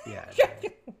 Yeah.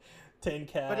 10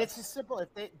 caps. But it's just simple. If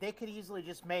they could easily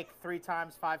just make 3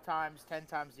 times, 5 times, 10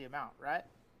 times the amount, right?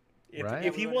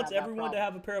 If he wants everyone to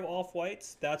have a pair of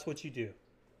Off-Whites, that's what you do.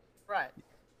 Right.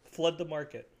 Flood the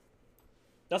market.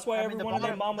 That's why every one of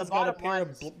their mamas got a pair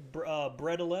of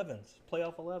Bread 11s,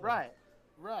 playoff 11s.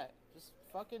 Right. Just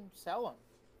fucking sell them.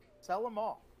 Sell them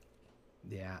all.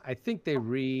 Yeah, I think they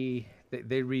redid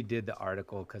the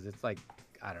article because it's I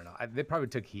don't know. They probably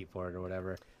took heat for it or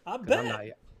whatever. I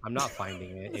bet. I'm not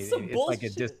finding it. It's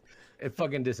it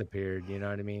fucking disappeared. You know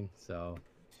what I mean? So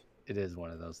it is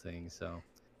one of those things. So.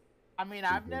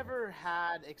 I've never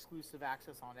had exclusive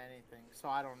access on anything, so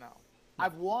I don't know.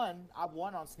 I've won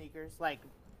on sneakers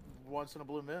once in a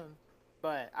blue moon,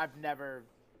 but I've never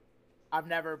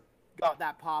got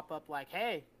that pop up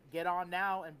hey, get on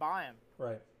now and buy them.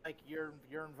 Right. You're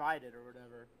invited or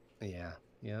whatever. Yeah.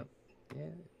 Yep. Yeah.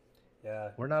 Yeah.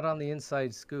 We're not on the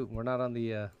inside scoop. We're not on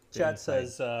the. Chat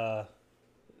says, or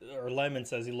Lyman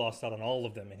says he lost out on all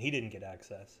of them and he didn't get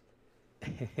access.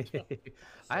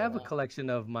 I have a collection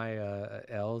of my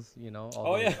L's. You know,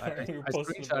 Oh yeah, I we were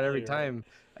posting screenshot every time.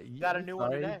 Got a new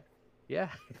one today. Yeah.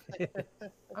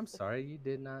 I'm sorry you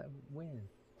did not win.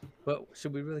 But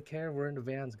should we really care? We're in the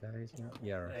Vans, guys.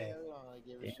 Yeah, right. Hey, we don't really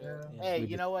give a shit. Hey,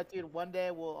 you know what, dude? One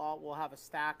day we'll have a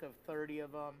stack of 30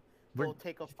 of them. We'll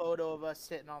take a photo of us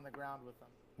sitting on the ground with them.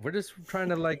 We're just trying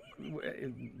to like,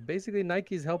 basically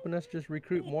Nike's helping us just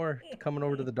recruit more coming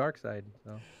over to the dark side.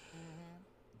 So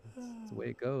that's the way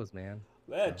it goes, man.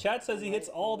 Man, Chat says he hits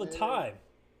all the time.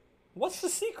 What's the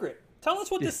secret? Tell us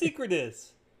what the secret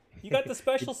is. You got the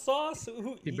special sauce?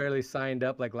 He barely signed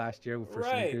up like last year for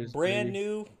sneakers. Brand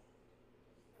new.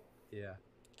 Yeah.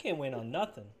 You can't win on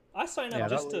nothing. I sign up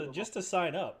just to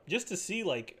sign up, just to see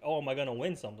like, oh, am I gonna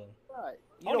win something? Right.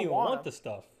 I don't even want the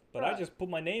stuff, but I just put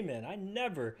my name in. I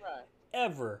never,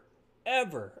 ever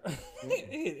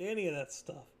hit any of that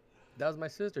stuff. That was my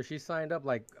sister. She signed up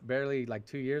like barely like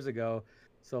 2 years ago.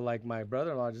 So like my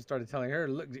brother-in-law just started telling her,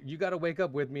 look, you got to wake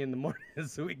up with me in the morning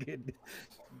so we could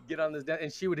get on this.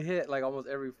 And she would hit like almost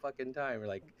every fucking time. We're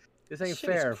like, this ain't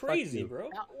fair. Is crazy, bro.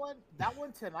 That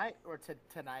one today,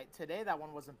 that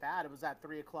one wasn't bad. It was at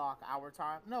 3 o'clock our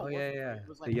time. No, it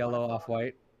was like the yellow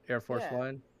off-white Air Force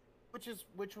One.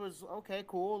 Which was okay,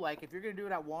 cool. Like if you're gonna do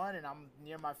it at 1 and I'm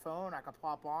near my phone, I could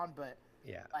pop on. But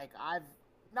like I'm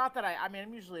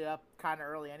usually up kind of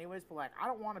early anyways. But like I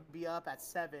don't want to be up at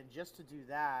 7 just to do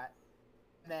that,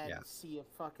 and then see a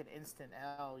fucking instant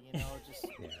L. You know, just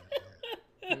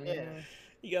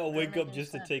You gotta wake up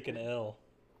just to take an L.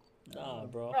 Nah,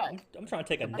 bro. Right. I'm trying to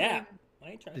take a nap. I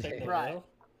ain't trying to take no L.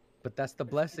 But that's the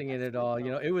blessing in it all.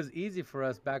 You know, it was easy for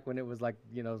us back when it was like,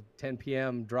 10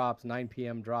 p.m. drops, 9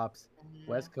 p.m. drops,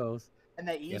 West Coast. And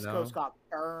the East Coast got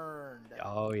burned.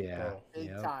 Oh, yeah. Big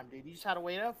time, dude. You just had to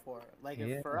wait up for it. Like,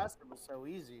 for us, it was so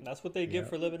easy. That's what they get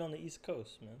for living on the East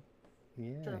Coast, man.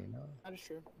 Yeah, sure. That is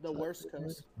true. The worst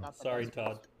coast. Sorry,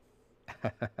 Todd.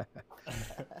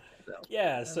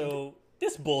 Yeah, so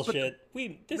this bullshit.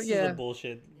 This is a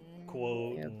bullshit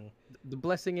quote. Yeah. The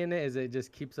blessing in it is it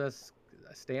just keeps us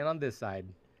staying on this side.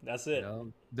 That's it.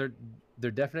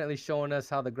 They're definitely showing us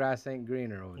how the grass ain't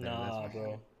greener over there. Nah,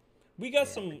 bro. We got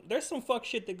there's some fuck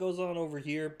shit that goes on over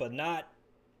here, but not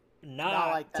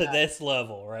like to this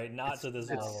level, right? Not to this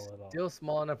level at all. Still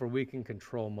small enough where we can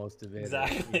control most of it.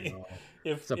 Exactly.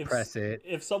 Suppress it.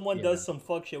 If someone does some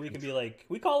fuck shit, we can be like,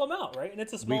 we call them out, right? And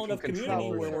it's a small enough community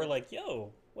where we're like,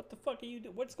 yo, what the fuck are you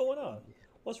doing? What's going on?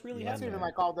 What's really happening? It's even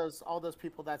like all those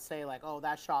people that say like, oh,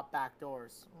 that shop back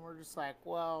doors. And we're just like,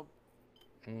 well,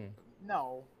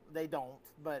 no, they don't.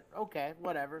 But okay,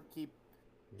 whatever.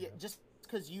 Just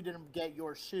because you didn't get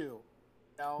your shoe,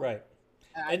 right?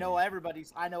 And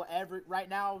right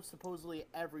now supposedly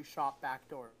every shop back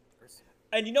doors.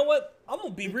 And you know what? I'm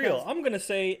gonna be real. I'm gonna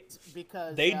say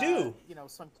because they do.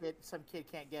 Some kid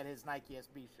can't get his Nike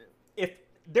SB shoe. If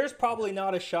there's probably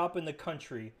not a shop in the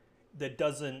country that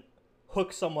doesn't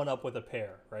hook someone up with a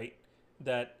pair, right?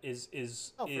 That is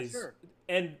for sure.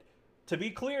 And to be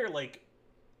clear, like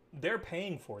they're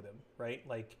paying for them, right?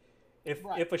 Like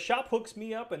if a shop hooks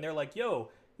me up and they're like, yo,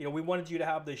 we wanted you to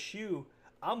have this shoe,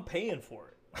 I'm paying for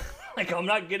it. Like I'm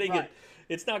not getting it.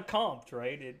 It's not comped,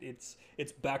 right? It's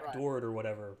backdoored or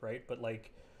whatever, right? But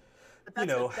like,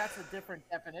 that's a different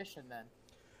definition then.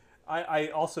 I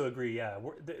also agree. Yeah,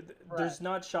 there's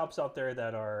not shops out there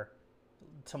that are,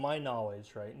 to my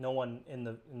knowledge, right? No one in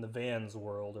the Vans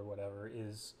world or whatever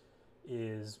is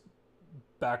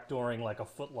backdooring like a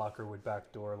Foot Locker would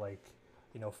backdoor, like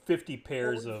 50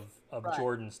 pairs of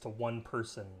Jordans to one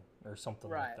person or something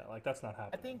like that. Like that's not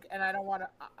happening. I think, and I don't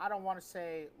want to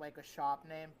say like a shop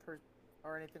name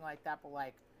or anything like that, but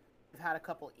like we've had a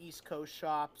couple East Coast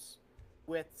shops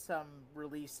with some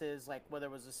releases, like whether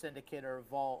it was a Syndicate or a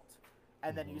Vault,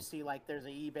 and then you see like there's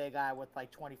an eBay guy with like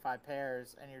 25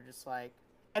 pairs, and you're just like,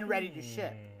 and ready to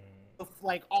ship,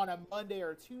 like on a Monday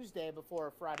or Tuesday before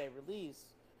a Friday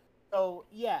release. So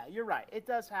yeah, you're right. It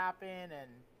does happen, and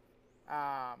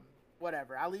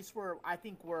whatever. At least I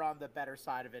think we're on the better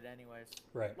side of it, anyways.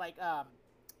 Right. Like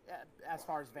as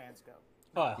far as Vans go.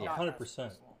 Oh,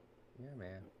 100%. Yeah,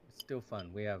 man. It's still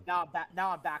fun. We have now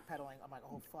I'm backpedaling. I'm like,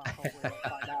 oh fuck, hopefully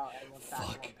we'll find out everyone's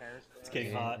back in pairs. It's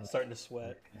getting hot, starting to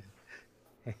sweat.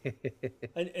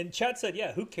 and Chad said,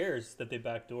 yeah, who cares that they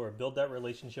backdoor? Build that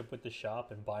relationship with the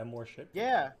shop and buy more shit.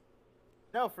 Yeah.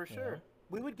 No, for sure.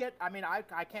 We would get,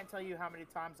 I can't tell you how many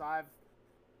times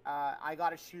I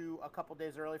got a shoe a couple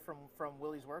days early from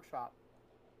Willie's workshop.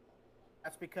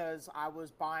 That's because I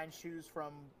was buying shoes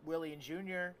from Willie and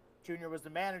Junior. Junior was the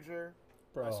manager.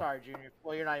 Bro. Oh, sorry, Junior.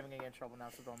 Well, you're not even going to get in trouble now,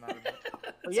 so don't matter.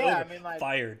 But yeah,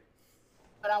 fired.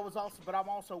 but I'm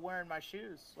also wearing my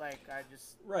shoes. Like I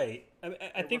just Right.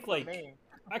 I think like me.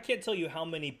 I can't tell you how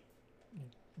many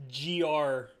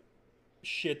GR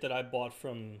shit that I bought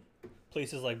from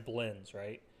places like Blends,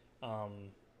 right?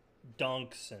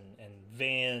 Dunks and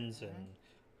Vans and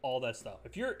all that stuff.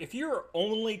 If you're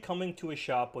only coming to a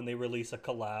shop when they release a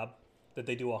collab that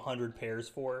they do 100 pairs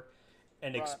for,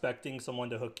 and expecting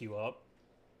someone to hook you up,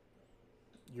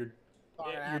 you're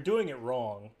doing it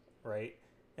wrong, right?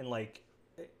 And like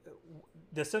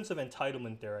the sense of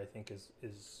entitlement there, I think,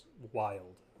 is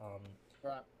wild.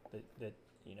 That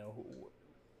you know,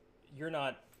 you're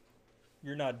not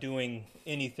doing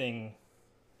anything.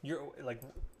 You're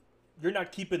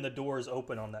not keeping the doors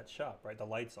open on that shop, right? The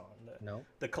lights on.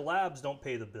 The collabs don't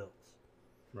pay the bills.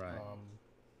 Right.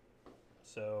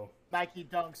 So Nike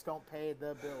Dunks don't pay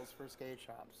the bills for skate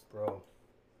shops, bro.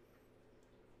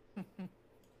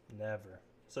 Never.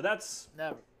 So that's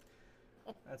never.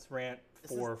 That's rant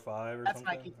 4 or 5 or something. That's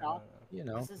Nike talk. You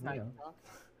know. This is Nike talk.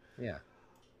 Yeah.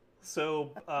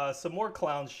 So some more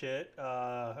clown shit.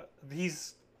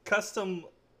 These custom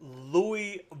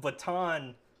Louis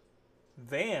Vuitton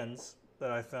Vans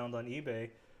that I found on eBay.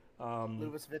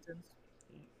 Louis Vuittons.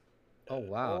 Oh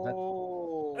wow.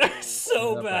 Oh,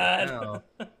 so bad. Right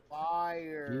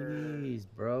fire. Jeez,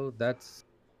 bro, that's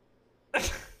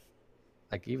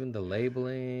like even the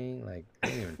labeling. Like I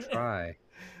didn't even try.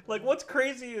 Like what's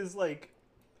crazy is like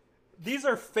these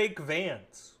are fake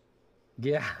Vans.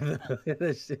 Yeah, that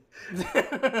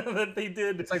they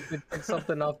did. It's like they took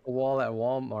something off the wall at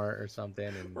Walmart or something.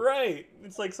 And... Right.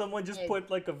 It's like someone just put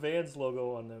like a Vans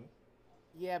logo on them.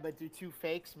 Yeah, but do two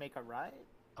fakes make a right?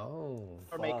 Oh.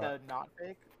 Or make a not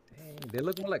fake? Dang, they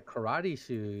look more like karate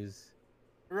shoes.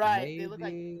 Right. Maybe, they look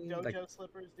like dojo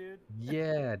slippers, dude.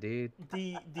 Yeah, dude.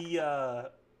 The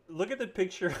look at the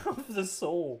picture of the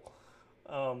sole,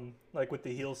 like with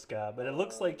the heel scab, and it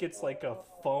looks like it's like a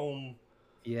foam.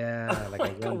 Yeah,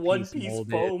 like a one-piece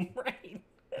foam, right?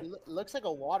 It looks like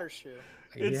a water shoe.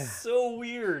 It's so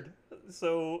weird.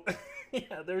 So,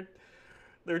 yeah,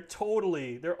 they're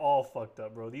all fucked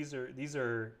up, bro. These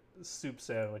are soup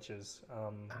sandwiches. I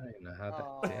don't even know how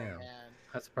that. Damn. Man.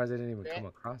 I'm surprised I didn't even come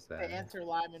across that. To answer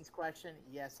Lyman's question,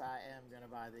 yes, I am gonna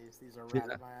buy these. These are right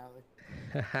up my alley.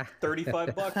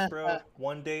 $35, bro.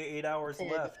 1 day, 8 hours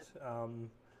left.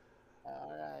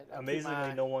 All right.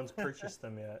 Amazingly, no one's purchased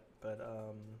them yet, but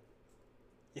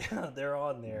yeah, they're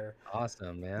on there.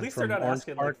 Awesome, man. At least they're not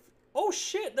asking like, oh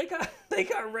shit, they got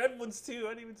red ones too. I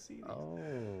didn't even see these. Oh,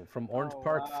 from Orange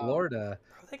Park, Florida.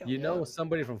 Bro, you know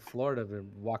somebody from Florida been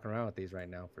walking around with these right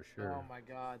now for sure. Oh my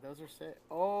god, those are sick.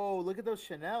 Oh, look at those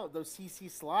Chanel, those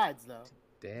CC slides though.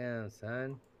 Damn,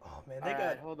 son. Oh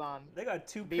man, hold on. They got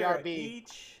 2 pair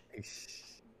each.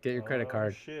 Get your credit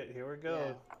card. Shit, here we go.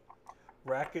 Yeah.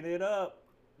 Racking it up.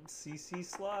 CC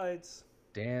slides.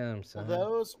 Damn, son.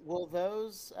 Will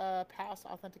those pass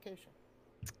authentication?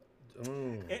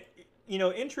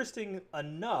 Interesting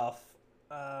enough,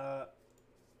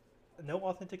 no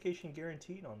authentication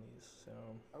guaranteed on these. So.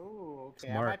 Oh, okay.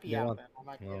 Smart. I might be out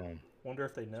then. Wonder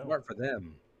if they know. Smart for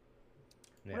them.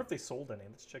 Yeah. Wonder if they sold any.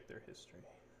 Let's check their history.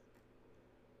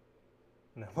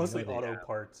 No, mostly auto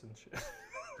parts and shit.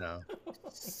 No.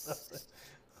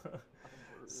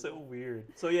 So weird.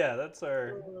 So yeah, that's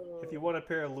our. If you want a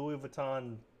pair of Louis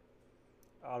Vuitton,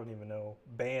 I don't even know,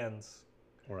 bands.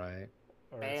 Right.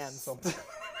 Or bands. Something.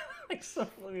 Like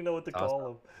something. I don't even know what to call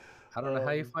them. I don't know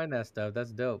how you find that stuff.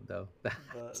 That's dope, though. There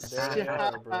they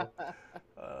are, bro.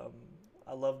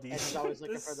 I love these. And he's always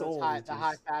looking for those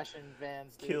high fashion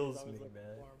Vans. Dude. Kills me,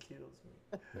 man. Kills me.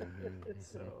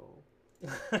 So.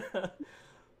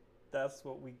 That's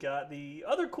what we got. The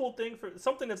other cool thing for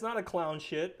something that's not a clown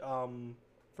shit from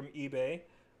eBay.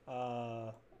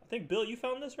 I think Bill, you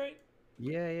found this, right?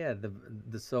 Yeah.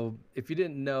 So if you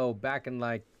didn't know, back in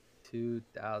like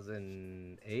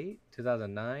 2008,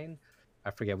 2009,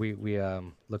 I forget. We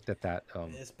looked at that.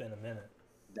 It's been a minute.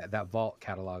 That Vault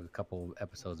catalog a couple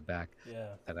episodes back. Yeah.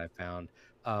 That I found.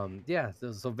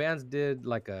 So Vans did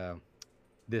like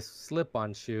this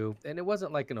slip-on shoe, and it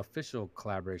wasn't like an official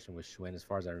collaboration with Schwinn as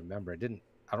far as I remember. I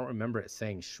don't remember it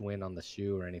saying Schwinn on the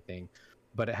shoe or anything,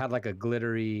 but it had like a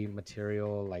glittery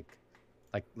material like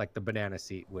the banana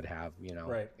seat would have,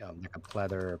 right. Like a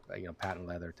pleather, patent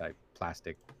leather type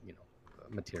plastic,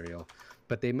 material.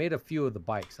 But they made a few of the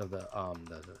bikes of the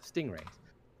Stingrays,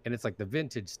 and it's like the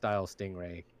vintage style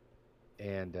Stingray.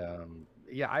 And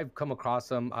I've come across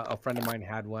them. A friend of mine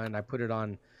had one. I put it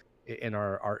on in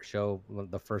our art show,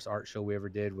 the first art show we ever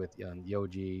did with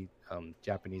Yoji,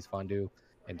 Japanese Fondue,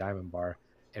 and Diamond Bar,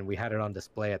 and we had it on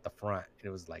display at the front, and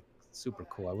it was like super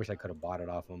cool. I wish I could have bought it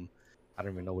off him. I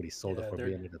don't even know what he sold it for.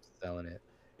 We ended up selling it.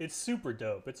 It's super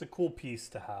dope. It's a cool piece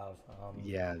to have.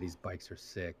 Yeah, these bikes are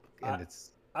sick, and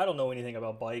I don't know anything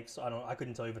about bikes. I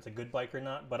couldn't tell you if it's a good bike or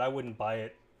not, but I wouldn't buy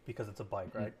it because it's a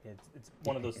bike, right? It's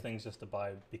one of those things just to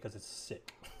buy because it's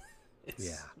sick.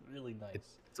 It's really nice.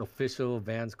 It's official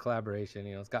Vans collaboration.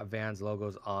 You know, it's got Vans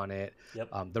logos on it.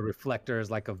 Yep. The reflector is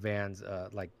like a Vans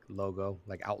like logo,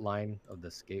 like outline of the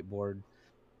skateboard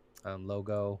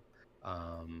logo.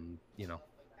 You know,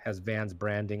 has Vans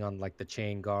branding on like the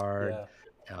chain guard. Yeah.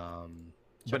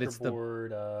 But it's the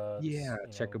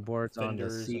checkerboards on the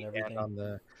seat and on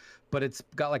the, but it's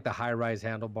got like the high-rise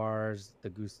handlebars, the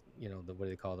goose, you know, the what do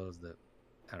they call those? The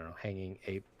I don't know, hanging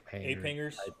ape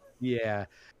hangers. Yeah.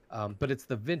 But it's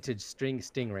the vintage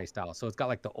Stingray style, so it's got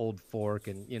like the old fork,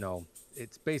 and you know,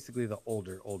 it's basically the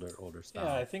older style.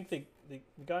 Yeah, I think the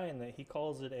guy in he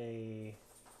calls it a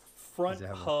front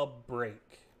hub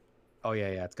brake. Oh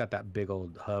yeah, it's got that big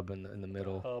old hub in the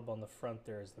middle. The hub on the front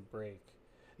there is the brake.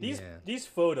 These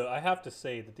photos, I have to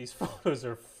say that these photos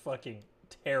are fucking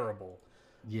terrible.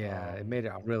 Yeah, it made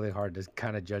it really hard to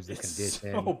kind of judge the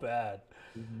condition. So bad.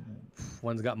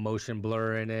 One's got motion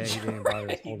blur in it. He didn't bother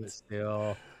to hold it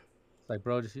still. It's like,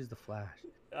 bro, just use the flash.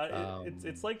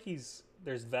 It's like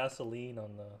there's Vaseline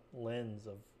on the lens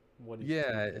of what he's doing.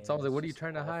 It's almost like, what are you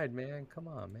trying to hide, man? Come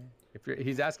on, man.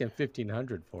 He's asking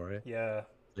 $1,500 for it. Yeah.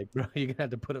 Like, bro, you're gonna have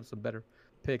to put up some better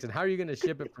pics. And how are you gonna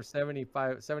ship it for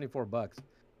 $74?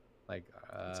 Like,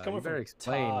 it's coming from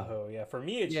Tahoe. Yeah, for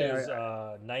me it shows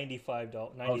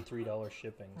 $93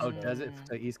 shipping. Oh, does it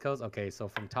to East Coast? Okay, so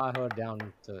from Tahoe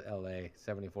down to LA,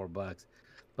 $74.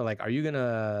 But like, are you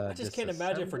gonna? I just can't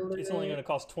imagine it's only gonna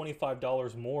cost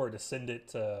 $25 more to send it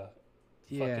to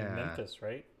fucking Memphis,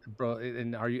 right? Bro,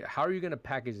 and how are you gonna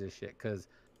package this shit? Because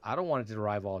I don't want it to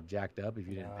arrive all jacked up if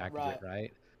you didn't package it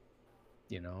right.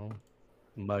 You know,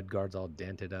 mud guards all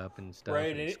dented up and stuff.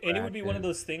 Right, and it would be one of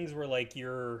those things where like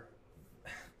you're.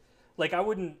 Like I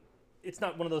wouldn't. It's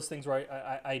not one of those things where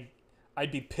I'd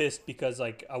be pissed because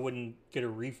like I wouldn't get a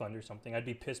refund or something. I'd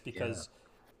be pissed because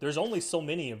there's only so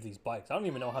many of these bikes. I don't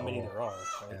even know how many there are.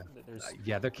 Right?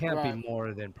 There can't be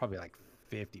more than probably like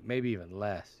 50, maybe even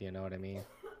less. You know what I mean?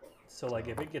 So like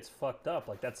if it gets fucked up,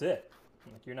 like that's it.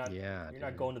 Like you're not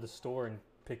not going to the store and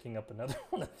picking up another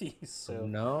one of these. So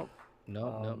no.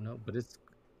 But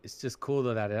it's just cool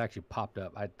though that it actually popped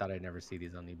up. I thought I'd never see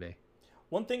these on eBay.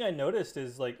 One thing I noticed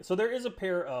is like, so there is a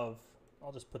pair of,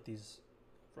 I'll just put these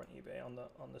front eBay on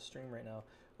the stream right now.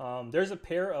 There's a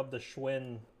pair of the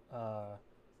Schwinn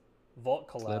Vault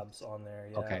collabs on there.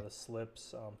 Yeah, the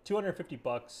slips.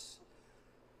 $250.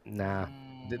 Nah,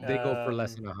 they go for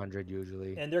less than 100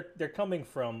 usually. And they're coming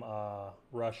from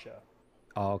Russia.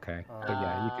 Oh, okay. But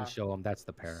yeah, you can show them. That's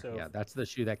the pair. So that's the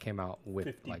shoe that came out with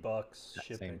 $50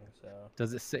 shipping. So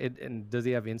does it say? And does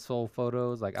he have insole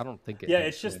photos? Like I don't think it. Yeah,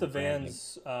 it's just the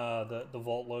Vans, the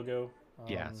Vault logo.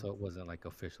 So it wasn't like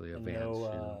officially a Vans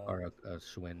shoe or a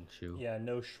Schwinn shoe. Yeah,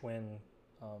 no Schwinn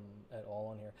at all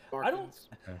on here. I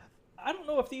don't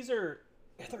know if these are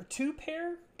there two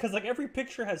pair because like every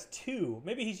picture has two.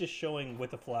 Maybe he's just showing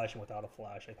with a flash and without a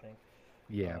flash. I think.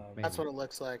 Yeah, that's what it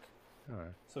looks like. All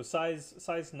right. So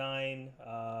size 9,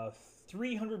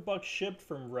 $300 shipped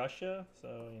from Russia. So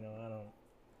you know I don't.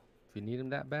 If you need them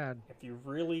that bad. If you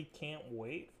really can't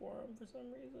wait for them for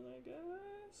some reason, I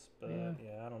guess. But I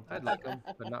don't. I'd like them,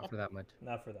 but not for that much.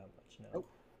 Not for that much, no. Nope.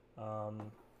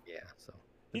 So.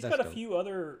 He's got a few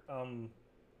other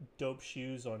dope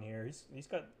shoes on here. He's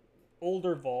got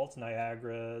older Vaults,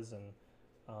 Niagaras, and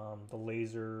the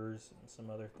lasers and some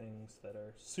other things that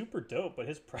are super dope, but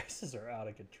his prices are out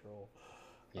of control.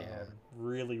 Yeah,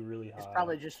 really, really high. It's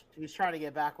probably he's trying to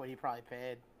get back what he probably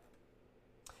paid.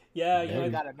 Yeah, you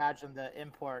gotta imagine the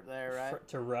import there, right?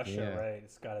 To Russia, right?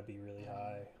 It's got to be really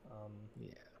high.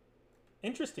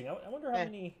 Interesting. I wonder how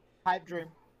many Hype Dream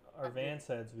Vans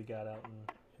heads we got out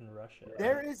in Russia.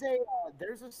 There is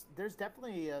there's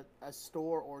definitely a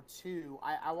store or two.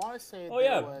 I want to say.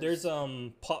 There's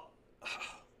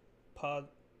Puz.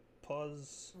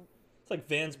 It's like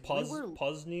Vans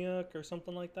Pozniak or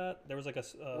something like that. There was like a.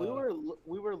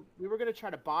 We were gonna try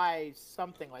to buy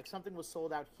something. Like something was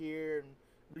sold out here, and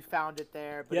we found it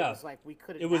there. But it was like we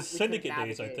couldn't. It was Syndicate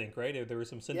days, I think, right? There was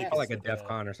some Syndicate. Like a DEF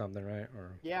CON or something, right?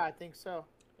 Or. Yeah, I think so.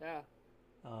 Yeah.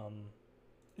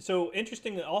 So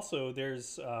interesting. Also,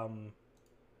 there's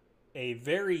a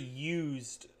very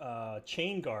used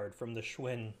chain guard from the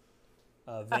Schwinn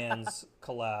Vans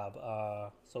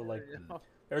collab. So like,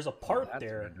 there's a part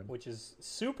there random. Which is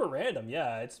super random.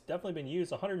 Yeah, it's definitely been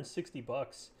used.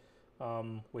 $160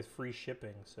 with free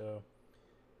shipping. So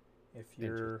if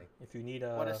you need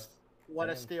what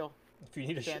a steal. If you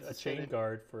need a chain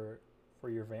guard for for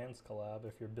your Vans collab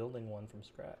if you're building one from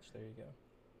scratch. There you go.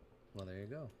 Well, there you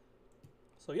go.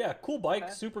 So yeah, cool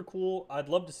bike, super cool. I'd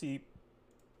love to see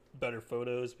better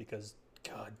photos because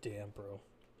god damn, bro.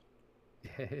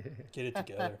 Get it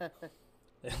together.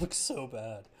 It looks so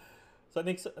bad. So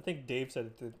I think Dave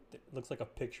said it looks like a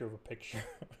picture of a picture.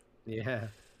 Yeah.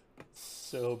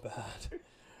 So bad.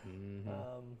 Mm-hmm.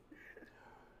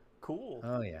 Cool.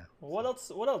 Oh yeah. What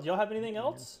else? Y'all have anything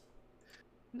else?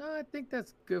 No, I think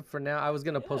that's good for now. I was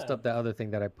gonna post up that other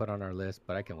thing that I put on our list,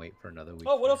 but I can wait for another week.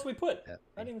 Oh, what else we put? I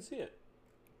didn't even see it.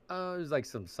 Oh, it was like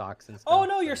some socks and stuff. Oh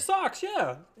no, your socks!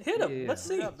 Yeah, hit them. Yeah. Let's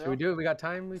see. Should we do it? We got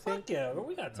time? We think? Fuck yeah,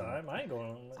 we got time. I ain't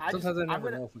going. Sometimes I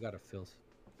never know if we got to fill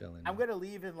in. I'm gonna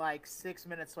leave in like 6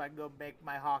 minutes so I can go make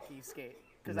my hockey skate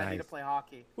because I need to play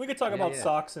hockey. We could talk about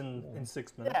socks in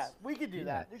 6 minutes. Yeah, we could do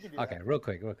that. We could do that. Okay, real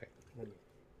quick.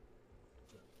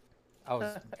 I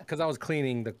was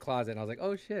cleaning the closet and I was like,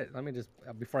 oh shit, let me just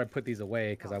before I put these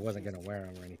away because I wasn't gonna wear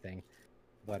them or anything.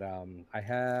 But I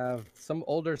have some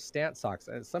older Stance socks.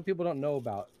 Some people don't know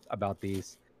about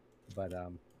these, but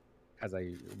as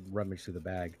I rummage through the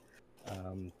bag,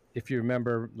 if you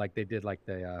remember, like they did like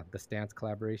the Stance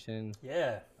collaboration.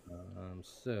 Yeah.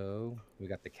 So we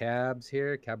got the Cabs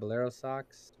here, Caballero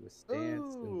socks with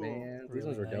Stance and Vans. These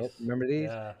ones were dope. Remember these?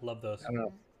 Yeah, love those. I don't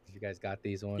know if you guys got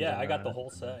these ones. Yeah, I got the whole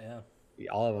set.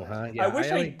 Yeah. All of them, huh? Yeah. I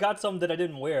wish I got some that I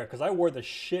didn't wear because I wore the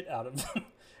shit out of them.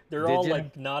 They're all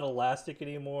like not elastic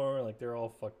anymore. Like they're all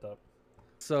fucked up.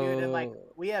 So dude, and like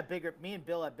me and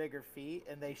Bill have bigger feet,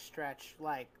 and they stretch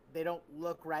like they don't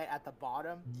look right at the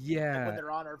bottom. Yeah. Like when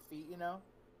they're on our feet, you know.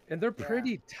 And they're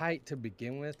pretty tight to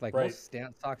begin with. Like most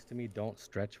Stance socks to me don't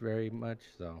stretch very much.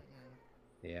 So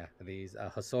yeah, these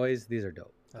Hosois, these are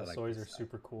dope. Hosois are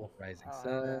super cool. Rising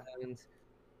Suns.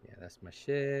 Yeah, that's my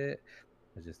shit.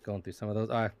 I was just going through some of those.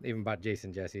 I even bought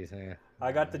Jason Jesse's.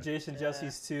 I got the Jason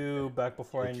Jesse's too back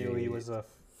before I knew he was a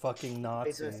fucking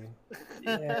Nazi.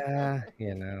 Yeah,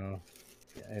 you know.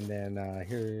 And then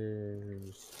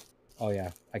here's. Oh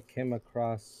yeah, I came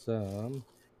across some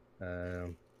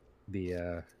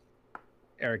the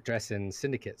Eric Dressen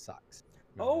Syndicate socks.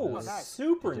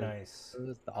 Super nice.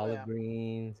 Those, the olive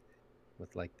greens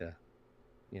with like the,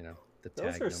 the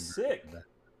tag. Those are sick.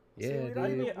 Yeah,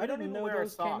 I didn't even know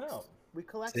those came out. We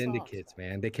collect Syndicates,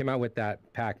 man. They came out with that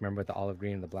pack. Remember with the olive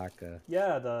green and the black.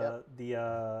 Yeah,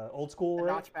 the old school, the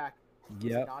right? Notch pack.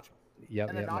 Yep. Yep.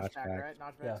 And the notch pack, right?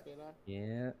 Notch pack.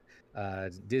 Yeah.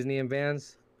 Disney and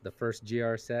Vans, the first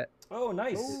GR set. Oh,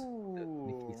 nice.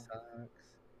 Mickey socks.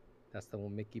 That's the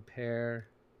one Mickey pair.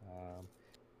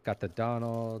 Got the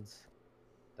Donald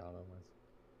ones.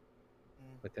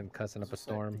 With them cussing up a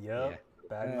storm. Yep.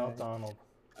 Yeah. Badmouth Donald.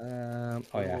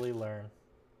 Totally learn.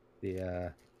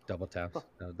 The double taps.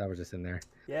 That was just in there.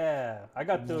 Yeah, I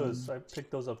got those. I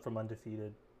picked those up from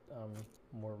Undefeated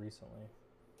more recently.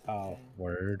 Oh,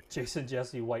 word. Jason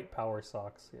Jesse white power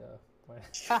socks. Yeah.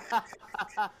 Shout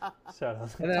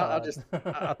out. And then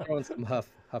I'll throw in some Huff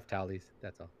tallies.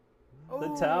 That's all.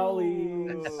 The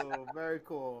tallies. Very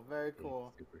cool. Very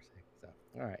cool. Super sick. So,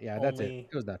 all right. Yeah, that's it.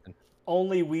 It was nothing.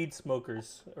 Only weed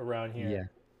smokers around here.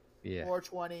 Yeah.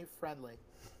 420 friendly.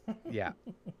 Yeah.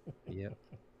 Yep.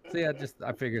 So yeah,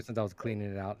 I figured since I was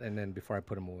cleaning it out, and then before I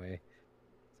put them away,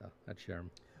 so I'd share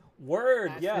them.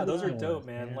 Word, yeah, those are dope,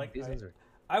 man. Yeah, like, these ones are...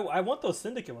 I want those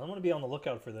Syndicate ones. I'm gonna be on the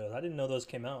lookout for those. I didn't know those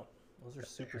came out. Those are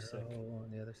super sick. On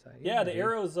the other side. Yeah, the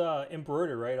arrow's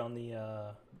embroidered right on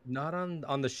the. Not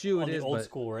on the shoe. On it the is old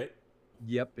school, right?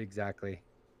 Yep, exactly.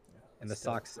 Yeah, and the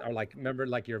socks are like, remember,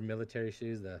 like your military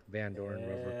shoes, the Van Doren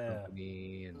Rubber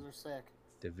Company and those are sick.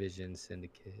 Division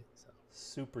Syndicate. So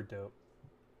super dope.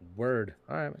 Word.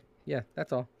 All right. Yeah,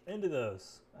 that's all. Into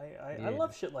those. I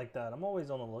love shit like that. I'm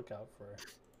always on the lookout for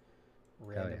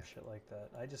random shit like that.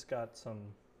 I just got some.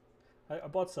 I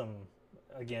bought some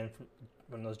again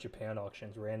from those Japan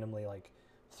auctions randomly, like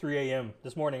 3 a.m.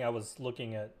 this morning. I was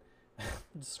looking at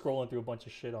scrolling through a bunch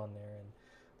of shit on there, and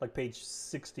like page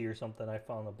 60 or something, I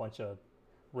found a bunch of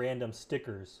random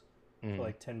stickers for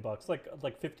like $10,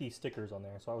 like 50 stickers on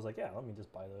there. So I was like, yeah, let me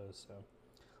just buy those. So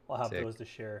I'll have those to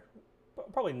share.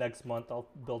 Probably next month. I'll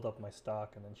build up my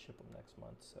stock and then ship them next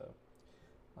month. So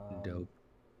dope.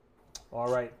 All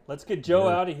right, let's get Joe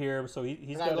out of here. So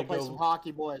he's got to play some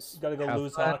hockey, boys. He's got to go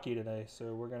lose hockey today.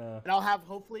 So we're gonna. And I'll have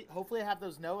hopefully I have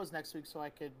those Noahs next week, so I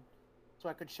could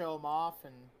show them off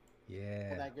and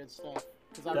all that good stuff.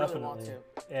 Because I really want to.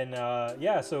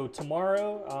 And so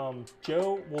tomorrow,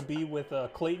 Joe will be with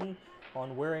Clayton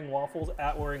on Wearing Waffles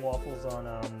at Wearing Waffles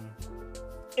on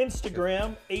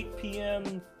Instagram, 8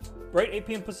 p.m. Right, 8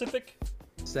 p.m. Pacific.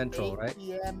 Central, 8 right? 8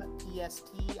 p.m.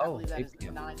 PST. I believe that is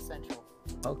 9 Central.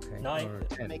 Okay. 9. Or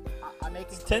 10. I'm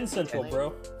making It's 10 Central,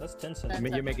 bro. That's 10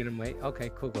 Central. You're making him wait.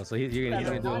 Okay, cool. So you're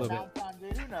gonna do a little bit.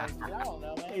 Who knows? I don't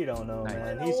know, man. You don't know, Nice.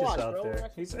 man. Apple He's just Watch, out bro. there.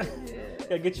 He's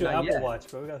gotta get you an Not Apple yet. Watch,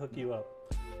 bro. We gotta hook you up.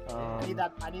 I need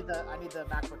the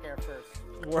MacBook Air first.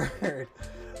 Word.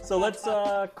 So let's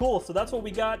cool. So that's what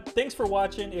we got. Thanks for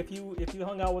watching. If you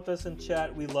hung out with us in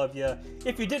chat, we love you.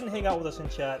 If you didn't hang out with us in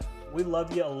chat, we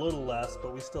love you a little less,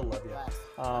 but we still love you.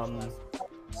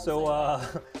 So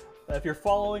if you're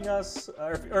following us,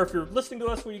 or if you're listening to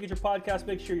us where you get your podcast,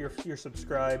 make sure you're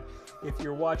subscribed. If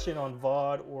you're watching on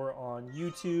VOD or on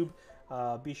YouTube,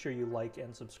 be sure you like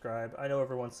and subscribe. I know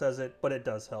everyone says it, but it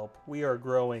does help. We are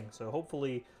growing, so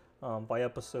hopefully by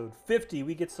episode 50,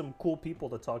 we get some cool people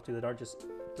to talk to that aren't just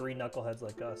 3 knuckleheads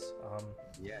like us.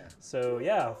 Yeah. So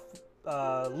yeah,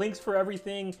 links for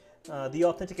everything,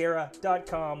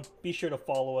 theauthenticara.com. Be sure to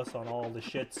follow us on all the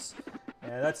shits.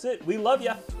 And that's it. We love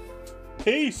ya.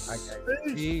 Peace.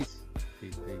 Okay. Peace.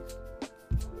 Peace.